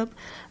me up.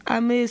 I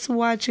miss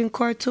watching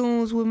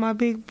cartoons with my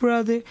big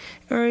brother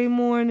every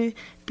morning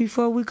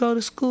before we go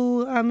to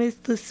school. I miss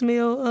the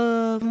smell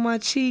of my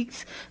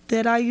cheeks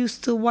that I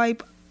used to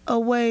wipe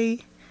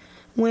away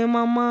when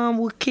my mom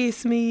would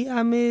kiss me.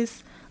 I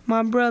miss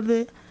my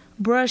brother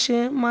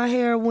brushing my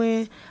hair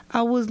when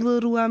I was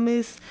little. I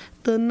miss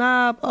the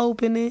knob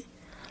opening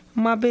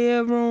my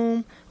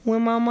bedroom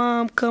when my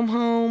mom come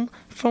home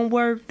from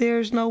work.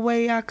 There's no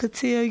way I could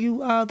tell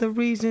you all the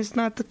reasons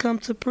not to come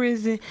to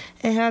prison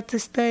and have to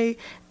stay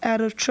out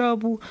of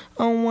trouble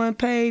on one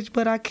page,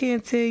 but I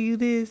can tell you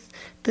this.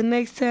 The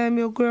next time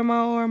your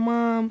grandma or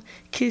mom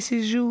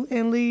kisses you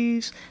and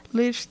leaves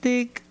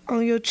lipstick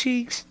on your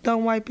cheeks,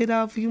 don't wipe it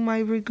off. You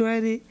might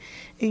regret it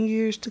in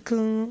years to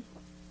come.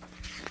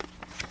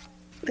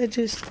 That's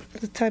just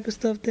the type of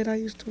stuff that I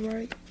used to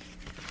write.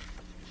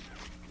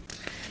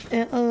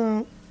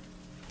 And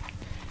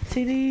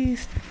see,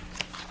 these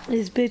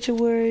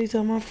obituaries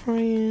of my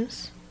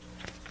friends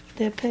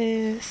that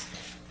passed.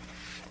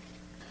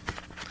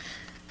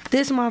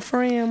 This my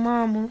friend,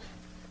 Mama.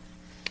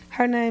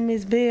 Her name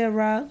is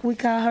Bedrock. We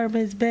call her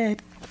Miss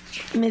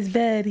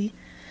Betty.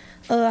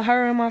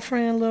 Her and my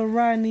friend Lil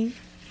Rodney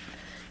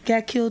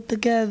got killed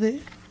together.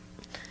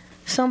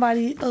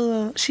 Somebody,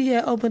 she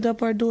had opened up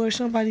her door.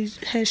 Somebody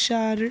had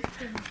shot her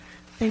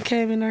and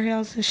came in her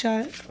house and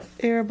shot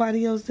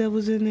everybody else that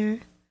was in there.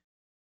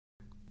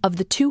 Of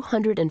the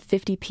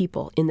 250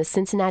 people in the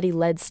Cincinnati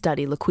lead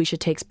study LaQuisha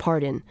takes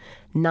part in,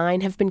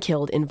 9 have been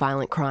killed in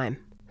violent crime.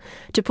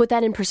 To put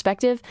that in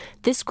perspective,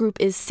 this group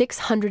is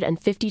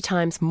 650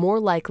 times more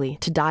likely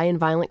to die in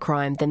violent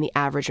crime than the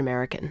average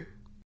American.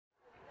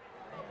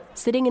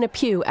 Sitting in a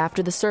pew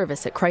after the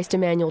service at Christ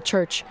Emmanuel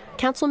Church,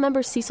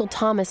 Councilmember Cecil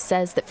Thomas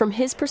says that from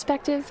his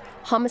perspective,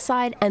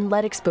 homicide and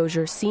lead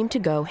exposure seem to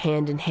go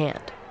hand in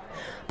hand.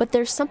 But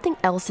there's something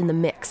else in the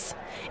mix.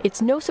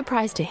 It's no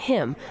surprise to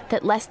him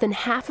that less than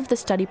half of the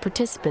study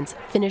participants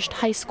finished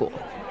high school.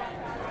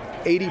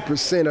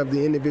 80% of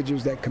the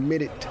individuals that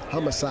committed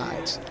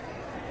homicides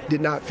did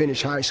not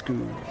finish high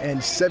school, and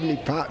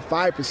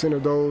 75%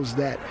 of those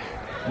that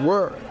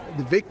were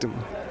the victim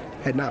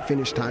had not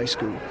finished high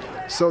school.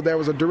 So there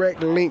was a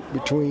direct link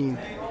between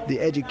the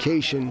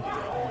education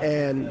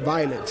and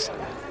violence.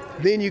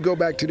 Then you go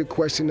back to the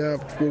question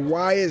of, well,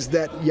 why is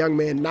that young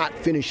man not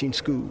finishing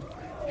school?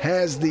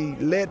 Has the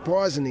lead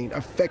poisoning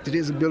affected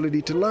his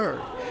ability to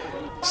learn?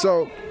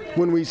 So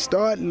when we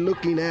start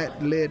looking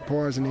at lead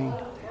poisoning,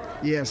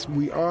 yes,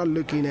 we are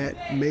looking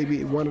at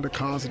maybe one of the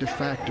causative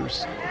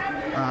factors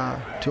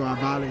to our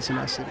violence in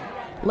our city.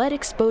 Lead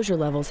exposure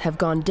levels have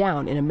gone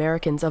down in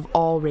Americans of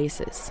all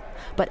races,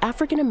 but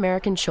African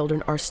American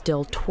children are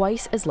still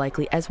twice as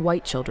likely as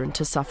white children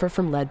to suffer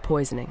from lead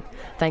poisoning,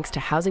 thanks to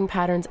housing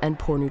patterns and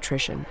poor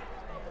nutrition.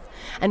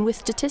 And with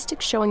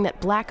statistics showing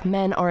that black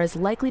men are as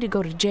likely to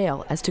go to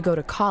jail as to go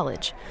to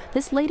college,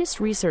 this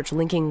latest research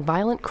linking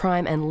violent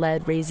crime and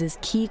lead raises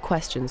key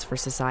questions for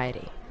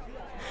society.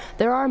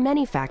 There are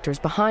many factors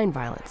behind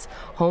violence: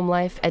 home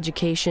life,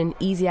 education,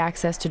 easy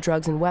access to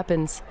drugs and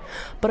weapons.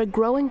 But a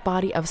growing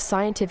body of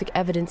scientific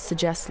evidence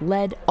suggests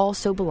lead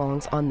also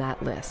belongs on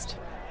that list.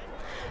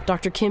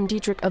 Dr. Kim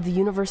Dietrich of the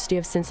University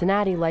of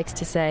Cincinnati likes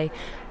to say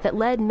that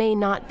lead may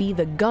not be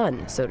the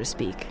gun, so to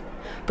speak,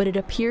 but it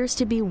appears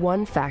to be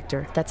one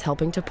factor that's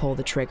helping to pull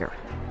the trigger.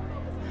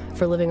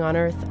 For Living on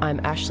Earth, I'm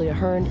Ashley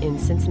Ahern in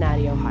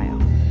Cincinnati, Ohio.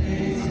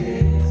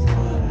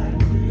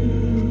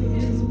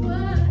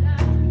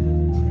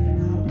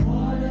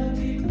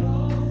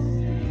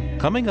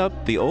 Coming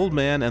up, The Old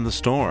Man and the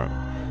Storm,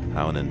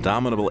 how an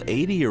indomitable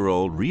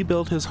 80-year-old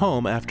rebuilt his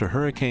home after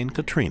Hurricane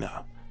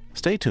Katrina.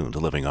 Stay tuned to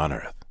Living on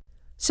Earth.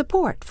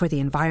 Support for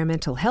the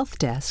Environmental Health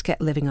Desk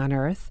at Living on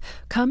Earth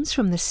comes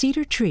from the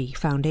Cedar Tree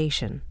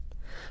Foundation.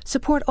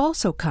 Support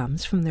also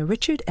comes from the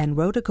Richard and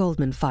Rhoda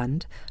Goldman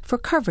Fund for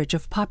coverage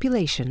of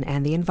population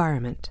and the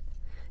environment,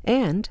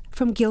 and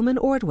from Gilman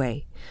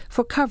Ordway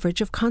for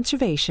coverage of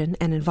conservation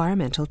and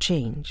environmental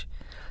change.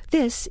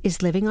 This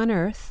is Living on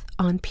Earth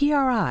on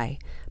PRI,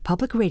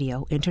 Public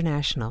Radio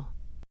International.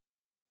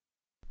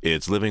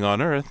 It's Living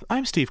on Earth.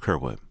 I'm Steve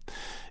Curwood.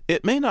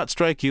 It may not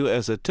strike you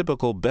as a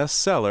typical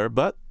bestseller,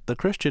 but the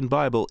Christian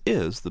Bible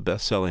is the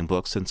best-selling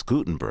book since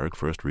Gutenberg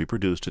first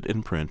reproduced it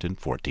in print in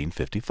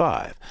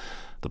 1455.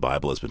 The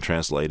Bible has been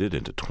translated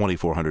into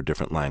 2,400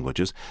 different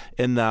languages,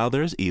 and now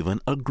there's even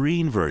a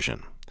green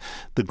version.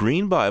 The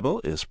Green Bible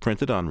is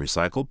printed on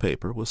recycled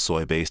paper with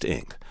soy-based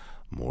ink.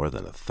 More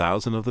than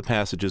 1,000 of the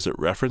passages that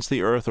reference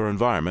the earth or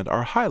environment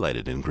are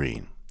highlighted in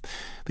green.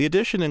 The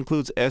edition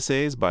includes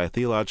essays by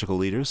theological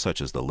leaders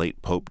such as the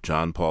late Pope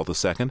John Paul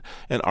II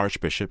and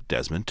Archbishop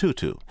Desmond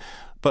Tutu.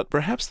 But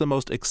perhaps the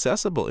most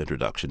accessible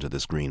introduction to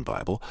this Green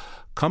Bible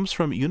comes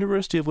from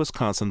University of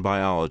Wisconsin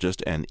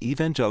biologist and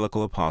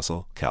evangelical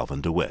apostle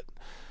Calvin DeWitt.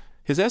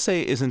 His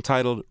essay is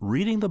entitled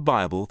Reading the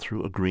Bible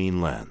Through a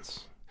Green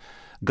Lens.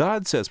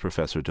 God, says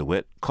Professor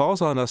DeWitt,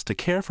 calls on us to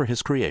care for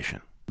his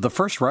creation. The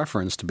first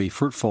reference to be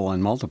fruitful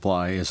and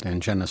multiply is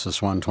in Genesis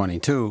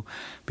 1:22,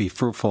 be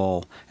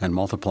fruitful and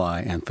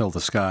multiply and fill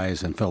the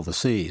skies and fill the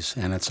seas.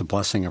 And it's a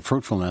blessing of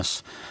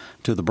fruitfulness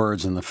to the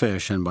birds and the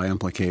fish, and by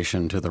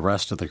implication to the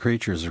rest of the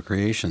creatures of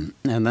creation.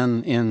 And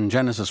then in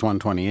Genesis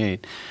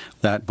 1:28,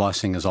 that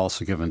blessing is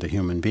also given to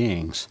human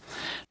beings.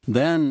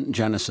 Then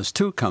Genesis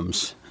 2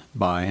 comes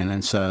by and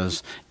it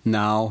says,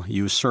 now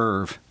you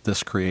serve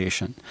this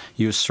creation.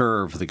 You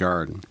serve the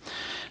garden.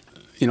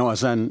 You know,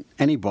 as in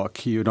any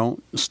book, you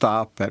don't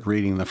stop at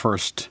reading the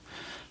first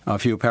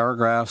few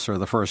paragraphs or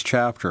the first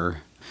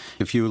chapter.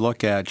 If you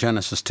look at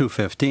Genesis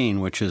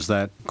 2:15, which is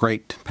that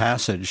great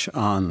passage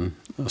on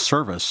the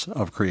service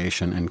of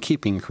creation and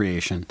keeping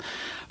creation,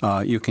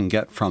 you can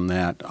get from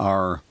that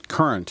our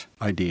current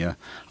idea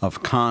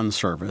of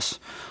conservice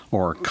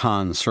or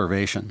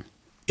conservation.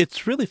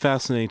 It's really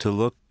fascinating to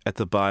look at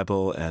the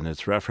Bible and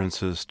its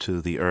references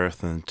to the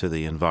earth and to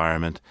the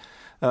environment.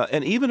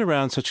 And even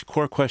around such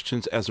core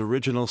questions as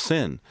original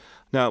sin.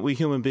 Now, we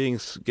human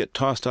beings get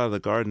tossed out of the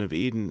Garden of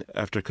Eden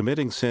after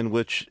committing sin,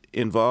 which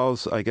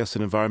involves, I guess,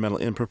 an environmental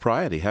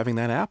impropriety, having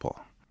that apple.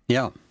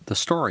 Yeah, the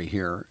story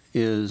here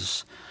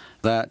is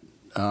that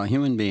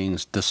human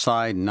beings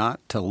decide not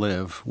to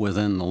live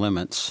within the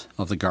limits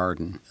of the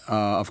garden.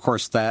 Of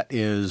course, that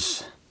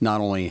is not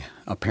only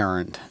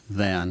apparent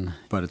then,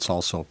 but it's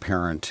also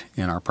apparent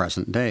in our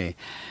present day.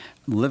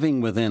 Living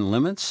within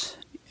limits,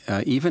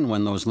 even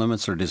when those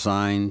limits are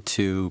designed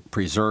to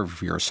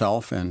preserve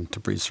yourself and to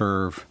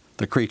preserve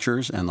the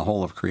creatures and the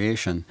whole of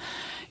creation,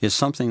 is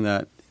something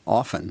that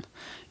often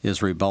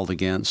is rebelled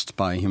against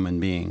by human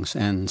beings.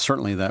 And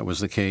certainly that was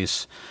the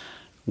case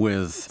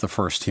with the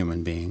first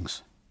human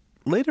beings.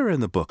 Later in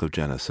the book of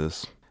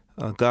Genesis,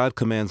 God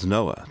commands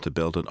Noah to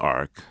build an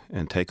ark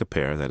and take a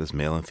pair, that is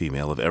male and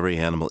female, of every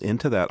animal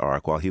into that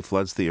ark while he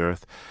floods the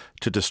earth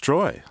to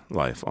destroy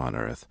life on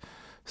earth.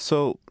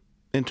 So,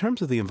 in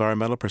terms of the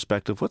environmental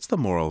perspective, what's the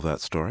moral of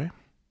that story?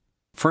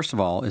 First of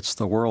all, it's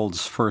the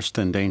world's first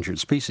Endangered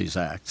Species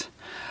Act.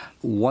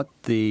 What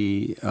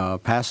the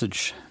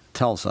passage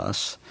tells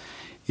us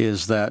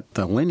is that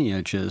the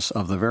lineages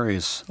of the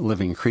various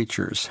living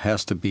creatures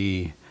has to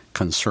be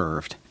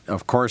conserved.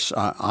 Of course,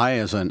 I,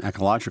 as an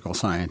ecological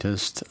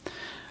scientist,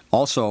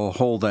 also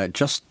hold that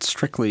just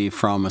strictly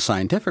from a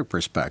scientific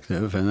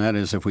perspective, and that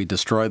is if we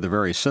destroy the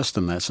very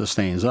system that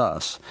sustains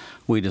us,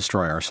 we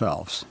destroy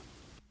ourselves.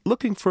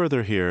 Looking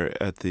further here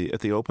at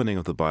the opening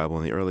of the Bible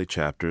in the early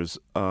chapters,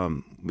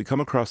 we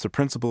come across the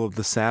principle of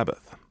the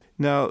Sabbath.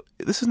 Now,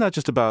 this is not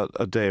just about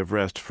a day of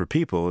rest for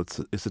people,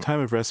 it's a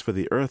time of rest for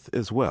the earth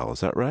as well.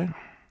 Is that right?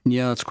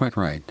 Yeah, that's quite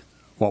right.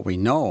 What we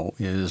know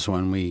is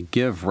when we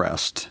give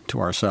rest to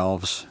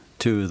ourselves,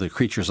 to the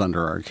creatures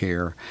under our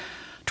care,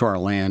 to our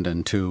land,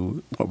 and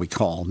to what we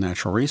call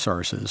natural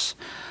resources,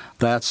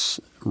 that's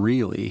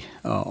really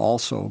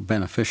also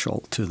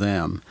beneficial to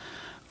them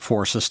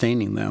for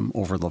sustaining them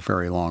over the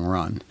very long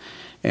run.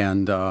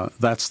 And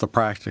that's the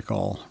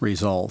practical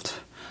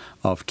result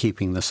of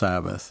keeping the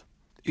Sabbath.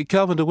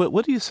 Calvin DeWitt,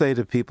 what do you say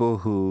to people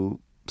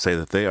who say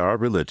that they are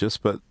religious,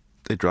 but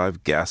they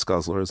drive gas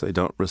guzzlers, they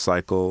don't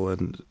recycle,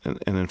 and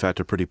in fact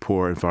are pretty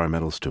poor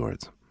environmental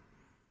stewards?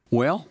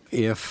 Well,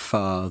 if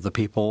the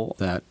people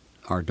that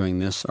are doing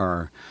this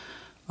are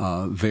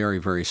very,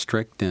 very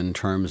strict in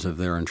terms of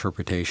their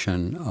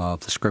interpretation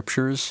of the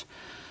Scriptures,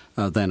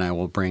 then I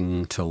will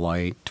bring to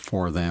light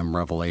for them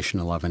Revelation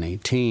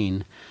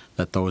 11:18,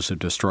 that those who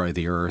destroy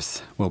the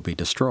earth will be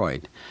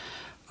destroyed.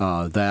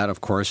 That,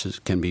 of course,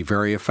 can be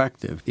very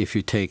effective if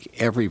you take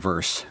every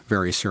verse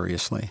very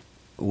seriously.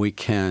 We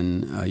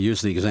can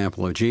use the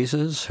example of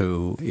Jesus,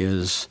 who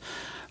is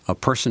a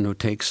person who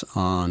takes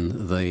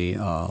on the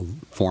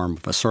form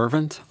of a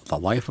servant, the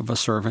life of a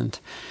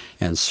servant,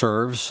 and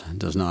serves,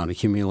 does not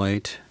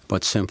accumulate,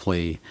 but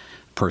simply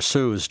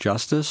pursues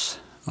justice,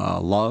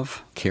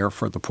 love, care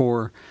for the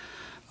poor,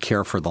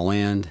 care for the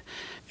land,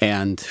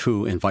 and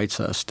who invites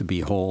us to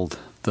behold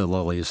the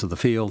lilies of the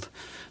field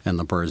and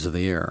the birds of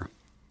the air.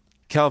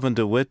 Calvin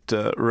DeWitt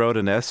wrote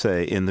an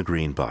essay in the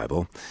Green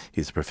Bible.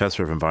 He's a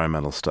professor of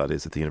environmental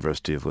studies at the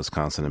University of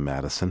Wisconsin in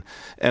Madison,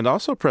 and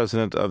also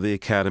president of the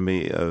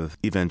Academy of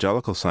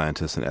Evangelical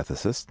Scientists and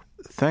Ethicists.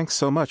 Thanks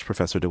so much,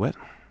 Professor DeWitt.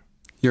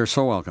 You're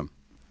so welcome.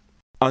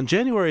 On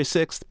January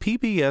 6th,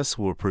 PBS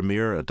will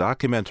premiere a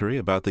documentary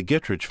about the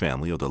Gittridge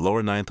family of the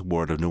Lower Ninth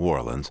Ward of New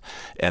Orleans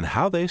and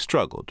how they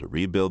struggled to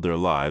rebuild their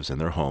lives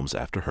and their homes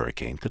after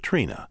Hurricane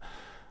Katrina.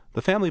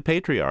 The family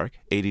patriarch,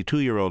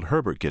 82-year-old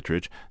Herbert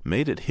Gittridge,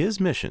 made it his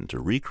mission to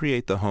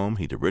recreate the home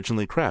he'd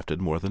originally crafted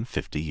more than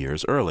 50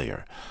 years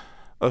earlier.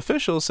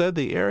 Officials said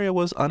the area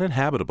was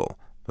uninhabitable,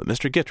 but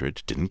Mr.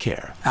 Gittridge didn't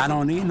care. I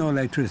don't need no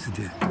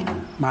electricity.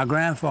 My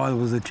grandfather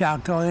was a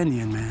Choctaw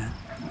Indian man.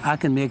 I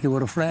can make it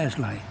with a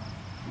flashlight.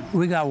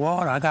 We got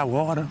water. I got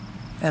water.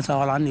 That's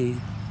all I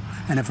need.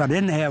 And if I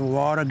didn't have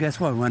water, guess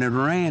what? When it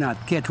rained,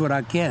 I'd catch what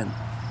I can.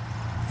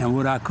 And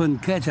what I couldn't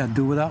catch, I'd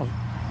do without.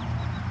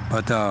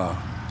 But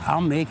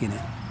I'm making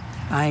it.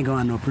 I ain't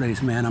going no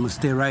place, man. I'm going to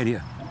stay right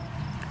here.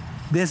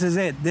 This is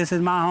it. This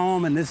is my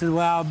home, and this is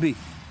where I'll be.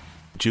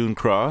 June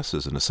Cross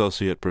is an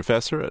associate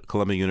professor at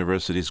Columbia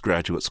University's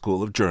Graduate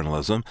School of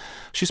Journalism.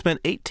 She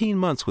spent 18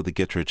 months with the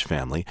Gittridge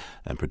family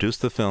and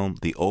produced the film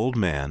The Old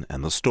Man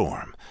and the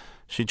Storm.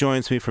 She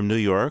joins me from New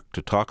York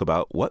to talk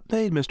about what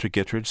made Mr.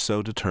 Gittridge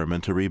so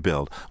determined to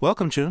rebuild.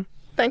 Welcome, June.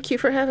 Thank you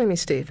for having me,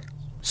 Steve.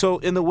 So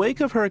in the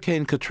wake of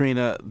Hurricane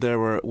Katrina, there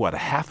were,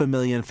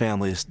 500,000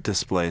 families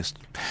displaced.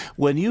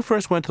 When you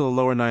first went to the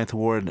Lower Ninth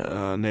Ward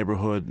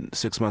neighborhood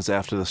 6 months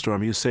after the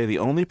storm, you say the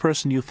only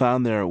person you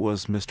found there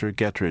was Mr.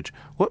 Gittridge.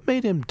 What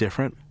made him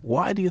different?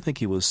 Why do you think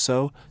he was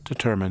so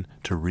determined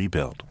to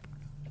rebuild?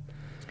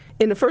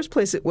 In the first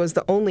place, it was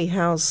the only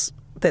house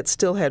that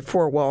still had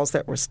four walls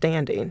that were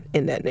standing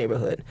in that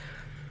neighborhood.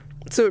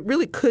 So it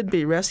really could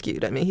be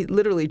rescued. I mean, he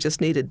literally just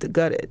needed to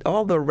gut it.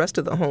 All the rest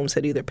of the homes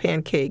had either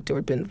pancaked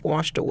or been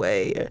washed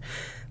away.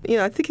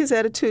 I think his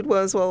attitude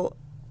was, well,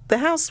 the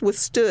house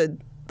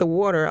withstood the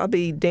water. I'll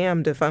be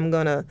damned if I'm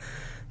going to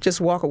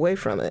just walk away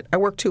from it. I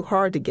worked too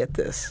hard to get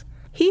this.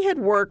 He had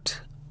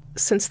worked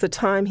since the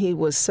time he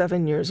was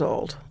 7 years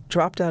old,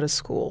 dropped out of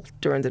school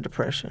during the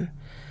Depression,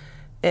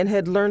 and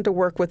had learned to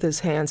work with his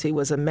hands. He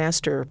was a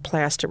master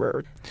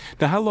plasterer.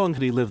 Now, how long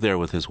had he lived there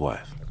with his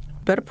wife?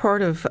 Better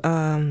part of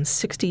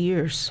 60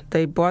 years.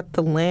 They bought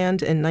the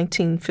land in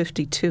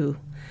 1952,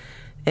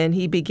 and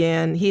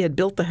he had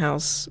built the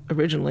house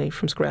originally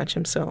from scratch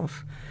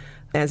himself.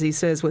 As he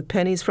says, with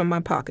pennies from my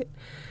pocket.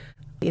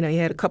 He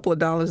had a couple of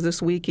dollars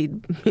this week.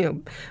 He'd,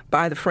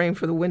 buy the frame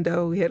for the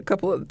window. He had a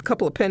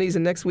couple of pennies,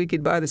 and next week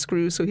he'd buy the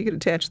screws so he could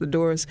attach the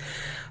doors.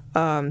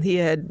 He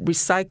had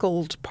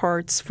recycled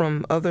parts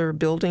from other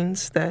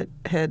buildings that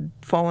had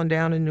fallen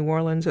down in New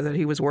Orleans or that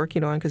he was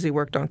working on because he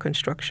worked on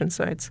construction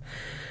sites.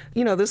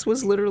 This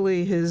was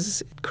literally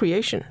his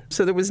creation.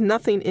 So there was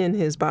nothing in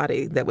his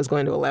body that was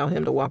going to allow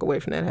him to walk away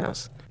from that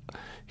house.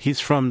 He's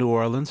from New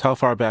Orleans. How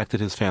far back did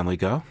his family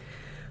go?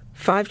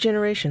 5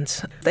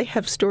 generations. They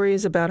have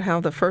stories about how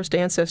the first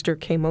ancestor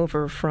came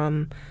over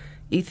from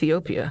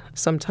Ethiopia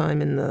sometime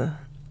in the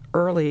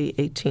early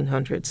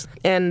 1800s.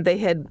 And they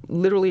had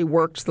literally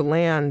worked the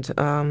land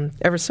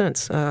ever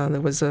since.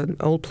 There was an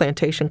old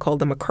plantation called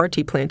the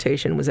McCarty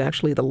Plantation. It was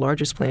actually the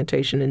largest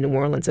plantation in New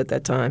Orleans at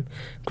that time.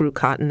 Grew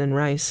cotton and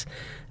rice.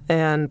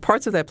 And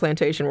parts of that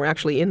plantation were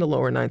actually in the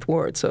lower Ninth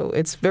Ward. So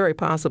it's very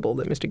possible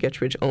that Mr.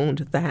 Gettridge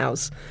owned the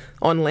house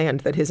on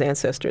land that his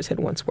ancestors had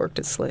once worked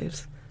as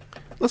slaves.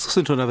 Let's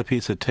listen to another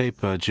piece of tape,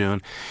 June.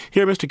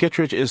 Here, Mr.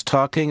 Gettridge is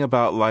talking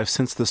about life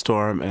since the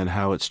storm and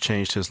how it's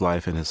changed his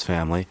life and his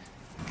family.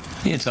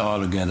 It's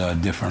altogether a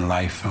different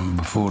life from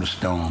before the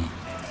storm.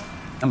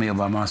 I'm here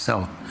by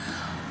myself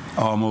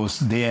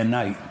almost day and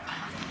night.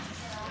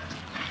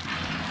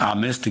 I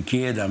miss the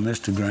kids. I miss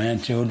the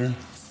grandchildren.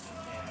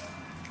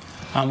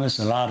 I miss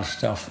a lot of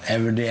stuff.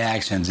 Everyday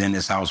actions in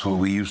this house what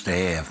we used to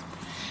have.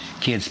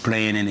 Kids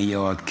playing in the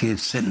yard,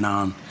 kids sitting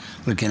on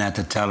looking at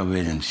the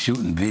television,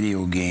 shooting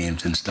video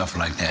games and stuff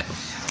like that.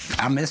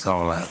 I miss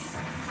all that.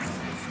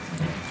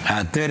 I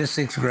had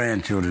 36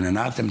 grandchildren, and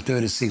out them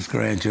 36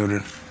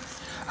 grandchildren,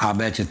 I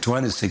bet you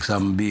 26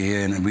 of them will be here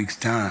in a week's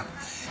time.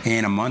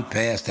 Ain't a month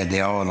past that they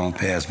all don't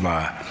pass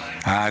by.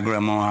 Hi,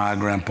 Grandma, hi,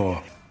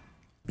 Grandpa.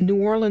 New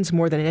Orleans,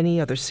 more than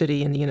any other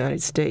city in the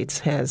United States,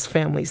 has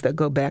families that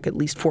go back at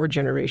least 4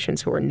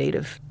 generations who are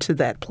native to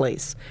that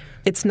place.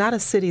 It's not a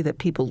city that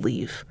people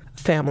leave.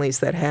 Families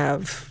that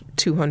have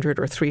 200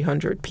 or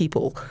 300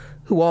 people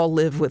who all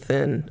live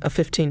within a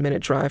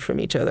 15-minute drive from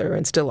each other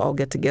and still all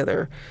get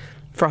together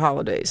for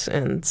holidays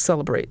and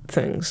celebrate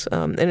things.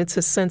 And it's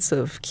a sense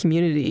of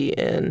community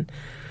and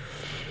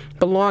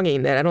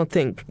belonging that I don't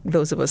think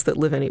those of us that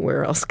live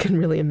anywhere else can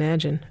really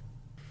imagine.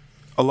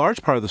 A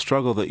large part of the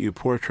struggle that you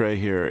portray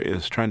here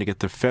is trying to get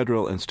the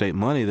federal and state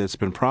money that's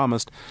been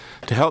promised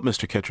to help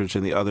Mr. Gettridge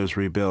and the others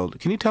rebuild.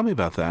 Can you tell me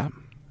about that?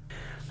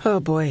 Oh,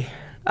 boy.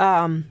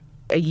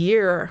 A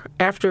year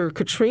after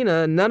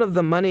Katrina, none of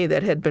the money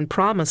that had been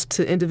promised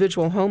to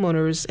individual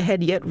homeowners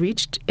had yet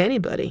reached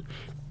anybody.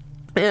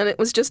 And it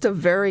was just a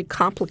very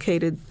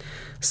complicated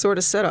sort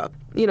of setup.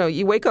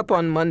 You wake up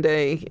on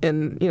Monday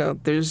and,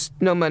 there's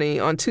no money.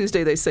 On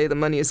Tuesday, they say the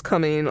money is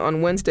coming.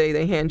 On Wednesday,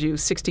 they hand you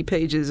 60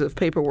 pages of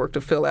paperwork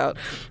to fill out.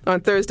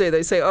 On Thursday,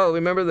 they say, oh,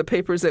 remember the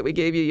papers that we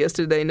gave you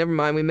yesterday? Never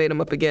mind, we made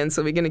them up again,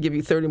 so we're going to give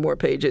you 30 more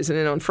pages. And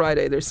then on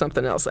Friday, there's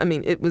something else. I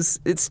mean,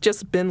 it's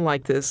just been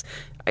like this.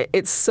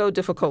 It's so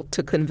difficult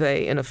to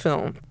convey in a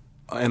film.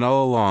 And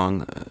all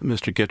along,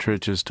 Mr.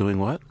 Gettridge is doing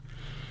what?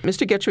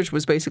 Mr. Gettridge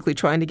was basically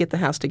trying to get the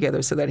house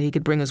together so that he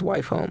could bring his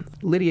wife home.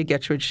 Lydia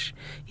Gettridge,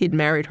 he'd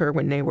married her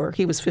when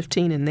he was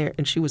 15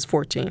 and she was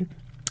 14.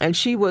 And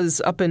she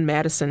was up in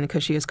Madison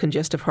because she has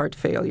congestive heart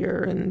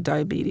failure and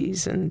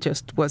diabetes and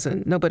just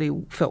nobody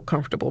felt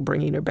comfortable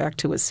bringing her back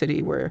to a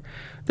city where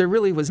there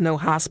really was no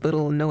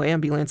hospital, no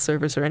ambulance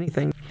service or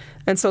anything.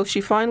 And so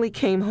she finally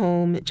came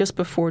home just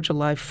before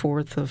July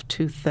 4th of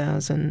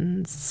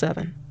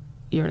 2007,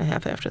 a year and a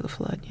half after the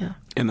flood, yeah.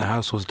 And the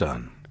house was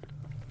done.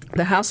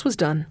 The house was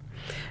done.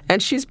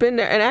 And she's been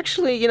there. And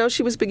actually,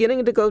 she was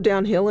beginning to go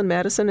downhill in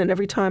Madison. And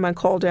every time I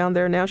call down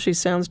there now, she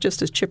sounds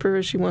just as chipper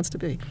as she wants to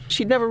be.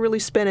 She'd never really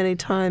spent any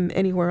time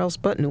anywhere else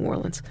but New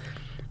Orleans.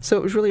 So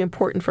it was really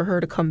important for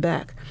her to come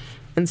back.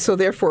 And so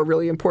therefore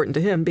really important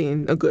to him,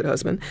 being a good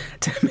husband,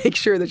 to make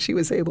sure that she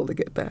was able to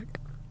get back.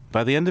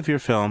 By the end of your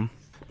film,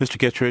 Mr.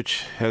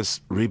 Gettridge has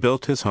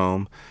rebuilt his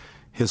home.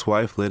 His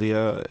wife,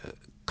 Lydia,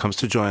 comes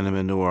to join him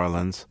in New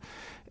Orleans.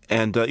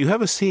 And you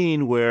have a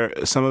scene where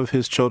some of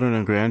his children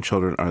and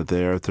grandchildren are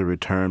there at the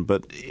return,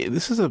 but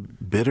this is a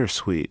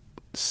bittersweet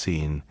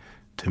scene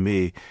to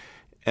me.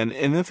 And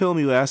in the film,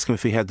 you ask him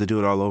if he had to do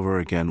it all over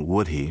again,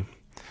 would he?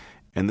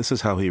 And this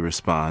is how he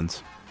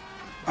responds.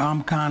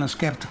 I'm kind of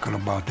skeptical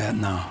about that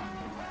now.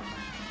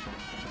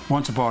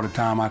 Once upon a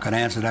time, I could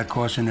answer that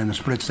question in a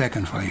split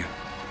second for you.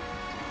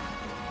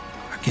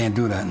 I can't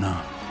do that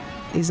now.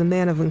 He's a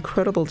man of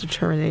incredible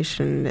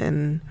determination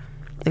and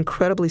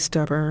incredibly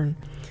stubborn.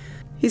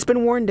 He's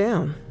been worn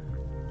down.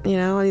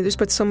 There's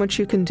but so much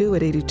you can do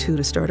at 82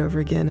 to start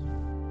over again.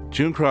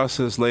 June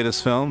Cross's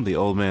latest film, The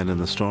Old Man in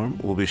the Storm,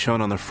 will be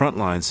shown on the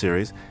Frontline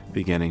series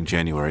beginning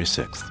January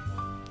 6th.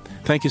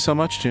 Thank you so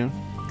much, June.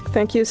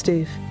 Thank you,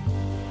 Steve.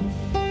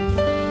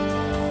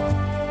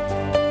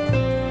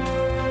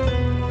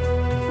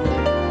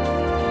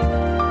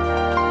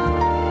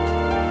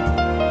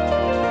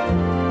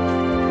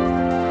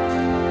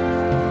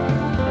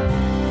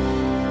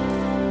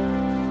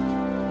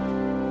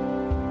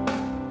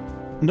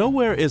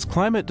 Nowhere is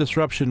climate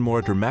disruption more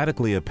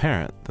dramatically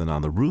apparent than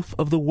on the roof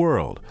of the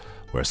world,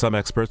 where some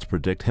experts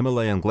predict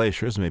Himalayan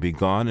glaciers may be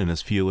gone in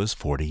as few as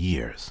 40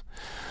 years.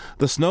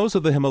 The snows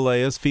of the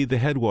Himalayas feed the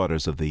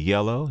headwaters of the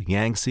Yellow,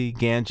 Yangtze,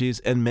 Ganges,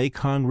 and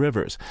Mekong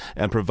rivers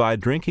and provide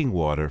drinking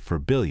water for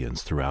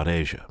billions throughout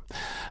Asia.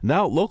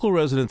 Now, local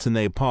residents in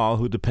Nepal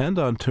who depend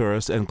on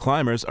tourists and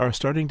climbers are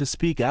starting to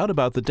speak out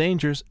about the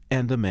dangers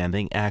and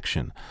demanding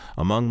action.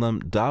 Among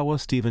them, Dawa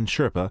Stephen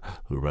Sherpa,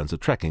 who runs a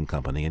trekking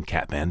company in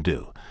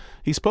Kathmandu.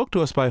 He spoke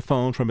to us by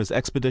phone from his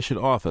expedition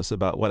office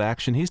about what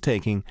action he's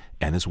taking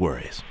and his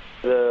worries.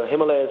 The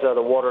Himalayas are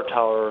the water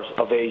towers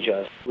of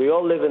Asia. We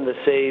all live in the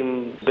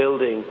same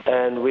building,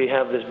 and we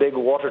have this big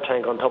water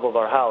tank on top of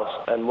our house.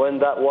 And when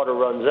that water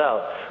runs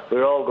out,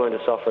 we're all going to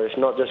suffer. It's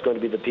not just going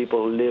to be the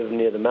people who live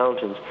near the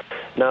mountains.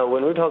 Now,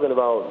 when we're talking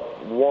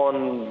about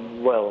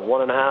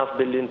 1.5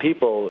 billion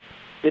people,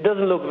 it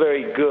doesn't look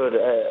very good.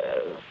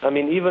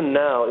 Even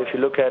now, if you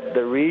look at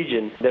the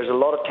region, there's a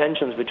lot of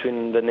tensions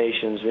between the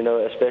nations,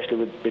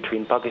 especially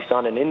between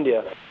Pakistan and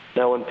India.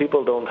 Now, when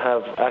people don't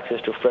have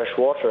access to fresh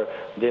water,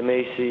 they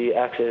may see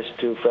access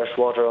to fresh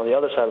water on the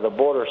other side of the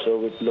border. So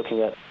we're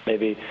looking at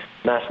maybe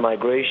mass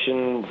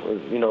migration,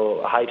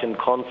 heightened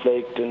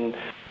conflict, and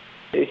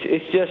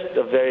it's just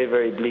a very,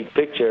 very bleak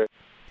picture.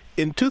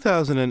 In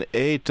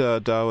 2008,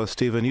 Dawa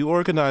Stephen, you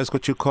organized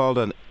what you called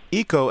an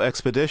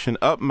eco-expedition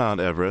up Mount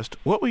Everest.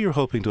 What were you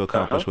hoping to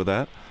accomplish with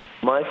that?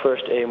 My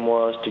first aim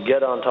was to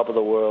get on top of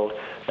the world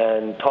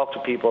and talk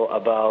to people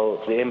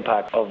about the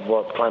impact of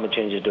what climate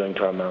change is doing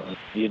to our mountains.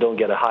 You don't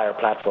get a higher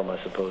platform,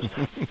 I suppose.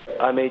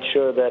 I made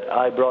sure that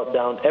I brought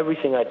down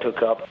everything I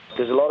took up.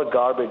 There's a lot of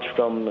garbage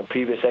from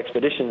previous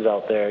expeditions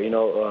out there.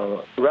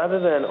 Rather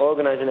than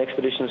organize an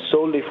expedition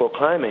solely for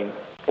climbing,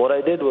 what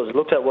I did was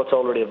looked at what's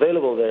already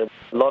available there.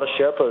 A lot of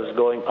Sherpas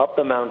going up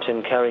the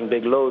mountain carrying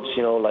big loads,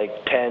 like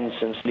tents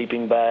and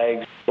sleeping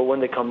bags. But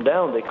when they come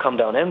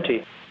down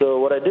empty. So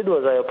what I did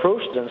was I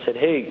approached them and said,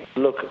 hey,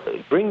 look,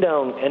 bring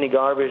down any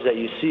garbage that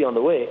you see on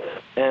the way,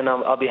 and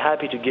I'll be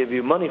happy to give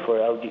you money for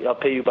it. I'll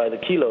pay you by the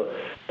kilo.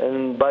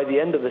 And by the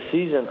end of the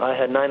season, I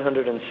had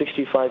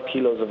 965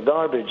 kilos of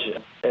garbage,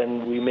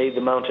 and we made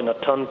the mountain a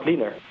ton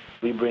cleaner.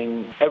 We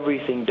bring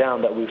everything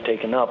down that we've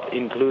taken up,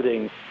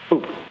 including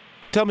poop.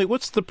 Tell me,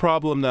 what's the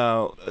problem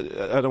now?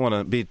 I don't want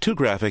to be too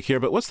graphic here,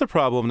 but what's the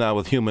problem now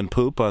with human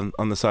poop on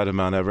the side of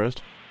Mount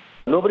Everest?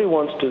 Nobody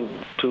wants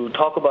to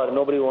talk about it.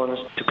 Nobody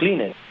wants to clean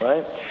it,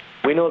 right?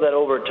 We know that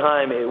over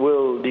time it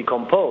will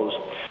decompose,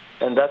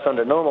 and that's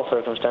under normal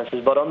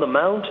circumstances. But on the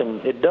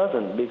mountain, it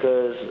doesn't,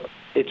 because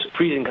it's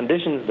freezing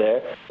conditions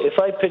there. If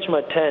I pitch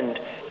my tent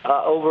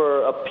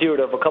over a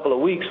period of a couple of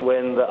weeks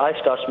when the ice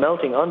starts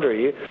melting under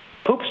you,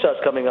 poop starts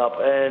coming up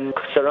and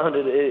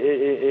surrounded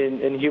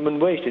in human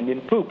waste,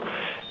 in poop.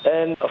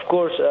 And, of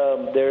course,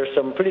 there's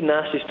some pretty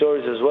nasty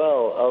stories as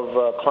well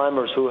of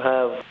climbers who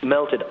have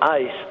melted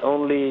ice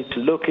only to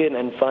look in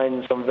and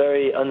find some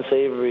very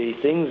unsavory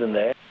things in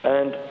there.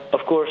 And,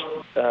 of course,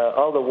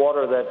 all the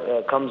water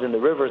that comes in the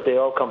rivers, they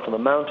all come from the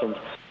mountains.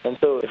 And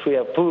so if we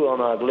have poo on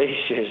our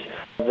glaciers,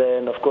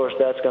 then, of course,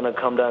 that's going to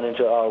come down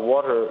into our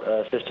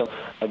water system.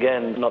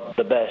 Again, not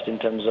the best in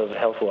terms of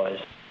health-wise.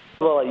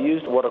 Well, I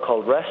used what are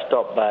called rest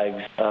stop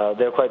bags.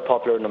 They're quite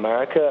popular in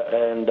America,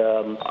 and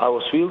I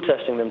was field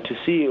testing them to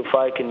see if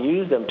I can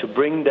use them to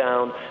bring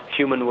down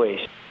human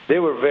waste. They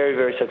were very,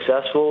 very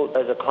successful.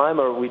 As a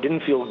climber, we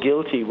didn't feel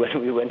guilty when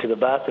we went to the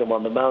bathroom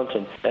on the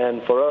mountain.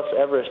 And for us,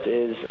 Everest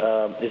is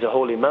a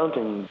holy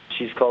mountain.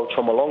 She's called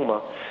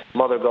Chomolungma,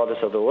 Mother Goddess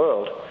of the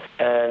world.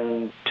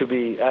 And to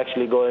be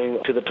actually going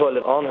to the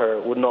toilet on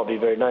her would not be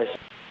very nice.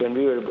 When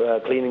we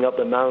were cleaning up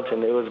the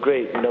mountain, it was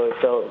great.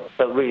 It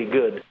felt really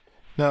good.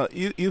 Now,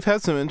 you've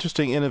had some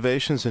interesting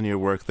innovations in your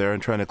work there in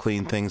trying to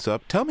clean things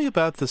up. Tell me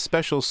about the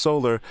special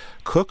solar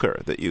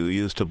cooker that you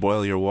use to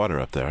boil your water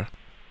up there.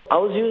 I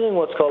was using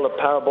what's called a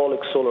parabolic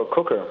solar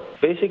cooker.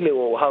 Basically,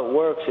 how it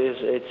works is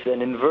it's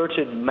an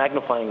inverted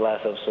magnifying glass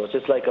of sorts.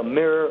 It's like a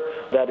mirror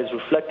that is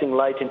reflecting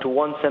light into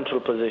one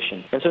central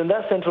position. And so in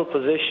that central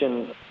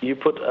position, you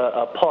put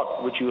a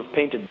pot which you have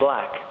painted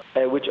black,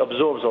 which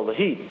absorbs all the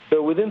heat.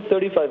 So within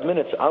 35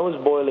 minutes, I was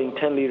boiling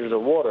 10 liters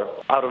of water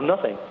out of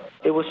nothing.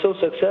 It was so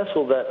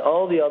successful that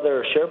all the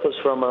other Sherpas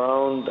from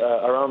around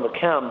the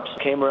camps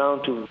came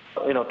around to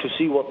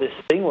see what this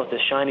thing was,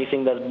 this shiny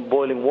thing that's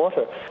boiling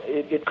water.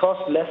 It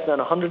cost less than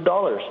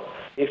 $100.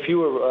 If you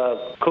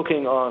were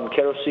cooking on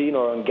kerosene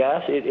or on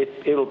gas,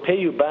 it'll pay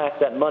you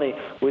back that money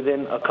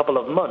within a couple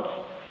of months.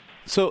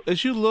 So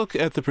as you look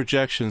at the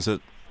projections,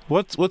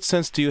 what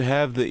sense do you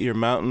have that your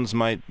mountains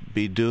might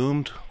be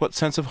doomed? What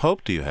sense of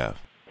hope do you have?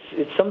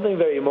 It's something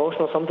very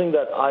emotional, something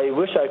that I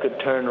wish I could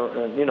turn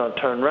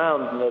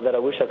around, that I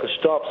wish I could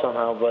stop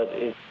somehow, but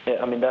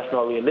that's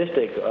not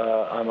realistic.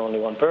 I'm only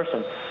one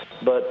person.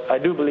 But I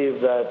do believe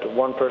that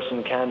one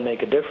person can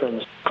make a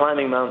difference.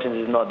 Climbing mountains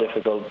is not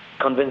difficult.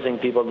 Convincing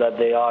people that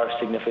they are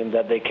significant,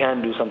 that they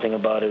can do something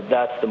about it,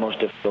 that's the most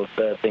difficult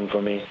thing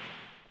for me.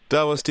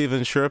 Dawa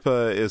Stephen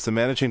Sherpa is the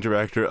managing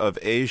director of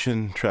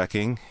Asian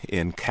Trekking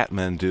in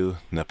Kathmandu,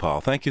 Nepal.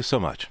 Thank you so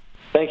much.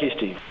 Thank you,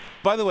 Steve.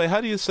 By the way, how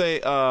do you say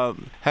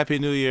Happy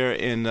New Year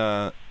in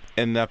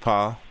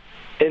Nepal?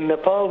 In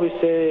Nepal, we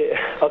say,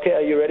 okay,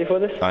 are you ready for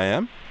this? I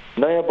am.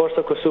 Naya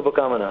Borsa ko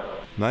Subhakamana.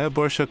 Naya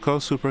Borsha ko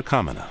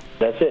Superkamana.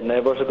 That's it,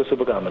 Naya Borsa ko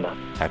Subhakamana.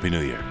 Happy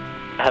New Year.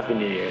 Happy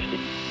New Year, Steve.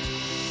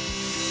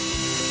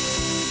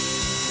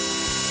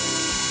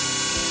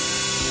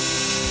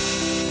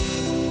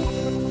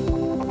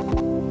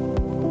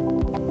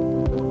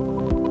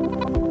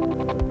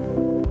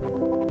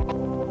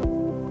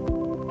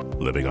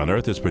 Living on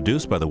Earth is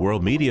produced by the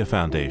World Media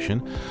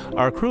Foundation.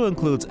 Our crew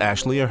includes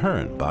Ashley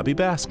Ahern, Bobby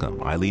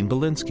Bascom, Eileen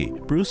Belinsky,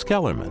 Bruce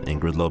Kellerman,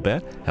 Ingrid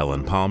Lobet,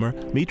 Helen Palmer,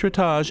 Mitra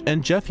Taj,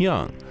 and Jeff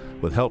Young,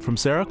 with help from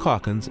Sarah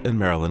Calkins and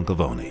Marilyn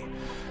Gavoni.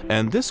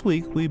 And this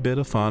week, we bid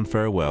a fond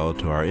farewell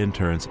to our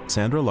interns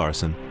Sandra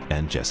Larson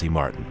and Jesse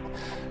Martin.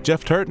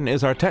 Jeff Turton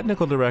is our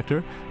technical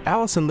director.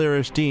 Allison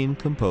Lirish-Dean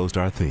composed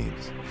our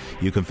themes.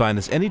 You can find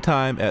us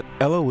anytime at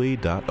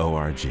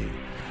loe.org.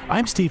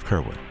 I'm Steve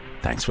Curwood.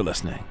 Thanks for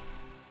listening.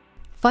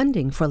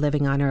 Funding for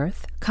Living on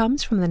Earth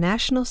comes from the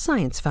National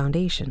Science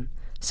Foundation,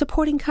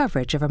 supporting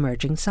coverage of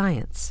emerging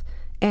science,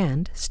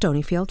 and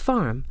Stonyfield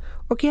Farm,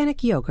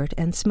 organic yogurt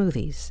and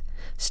smoothies.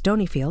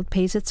 Stonyfield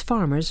pays its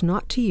farmers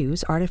not to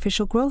use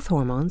artificial growth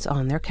hormones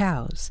on their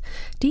cows.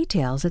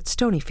 Details at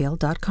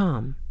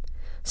stonyfield.com.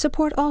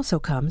 Support also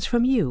comes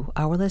from you,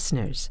 our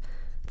listeners,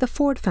 the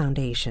Ford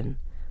Foundation,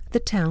 the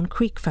Town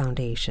Creek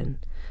Foundation,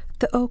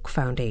 the Oak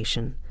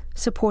Foundation,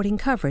 supporting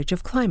coverage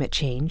of climate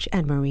change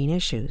and marine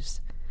issues,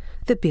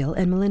 the Bill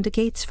and Melinda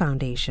Gates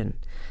Foundation,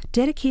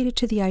 dedicated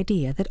to the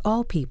idea that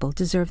all people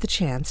deserve the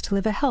chance to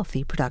live a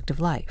healthy, productive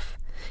life.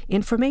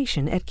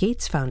 Information at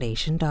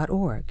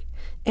gatesfoundation.org.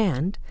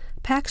 And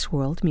Pax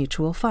World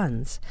Mutual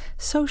Funds,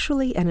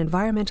 socially and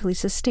environmentally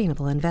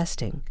sustainable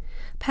investing.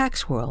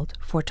 Pax World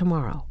for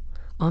tomorrow.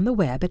 On the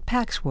web at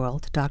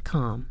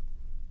paxworld.com.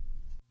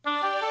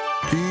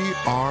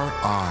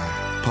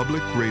 PRI,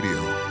 Public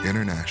Radio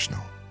International.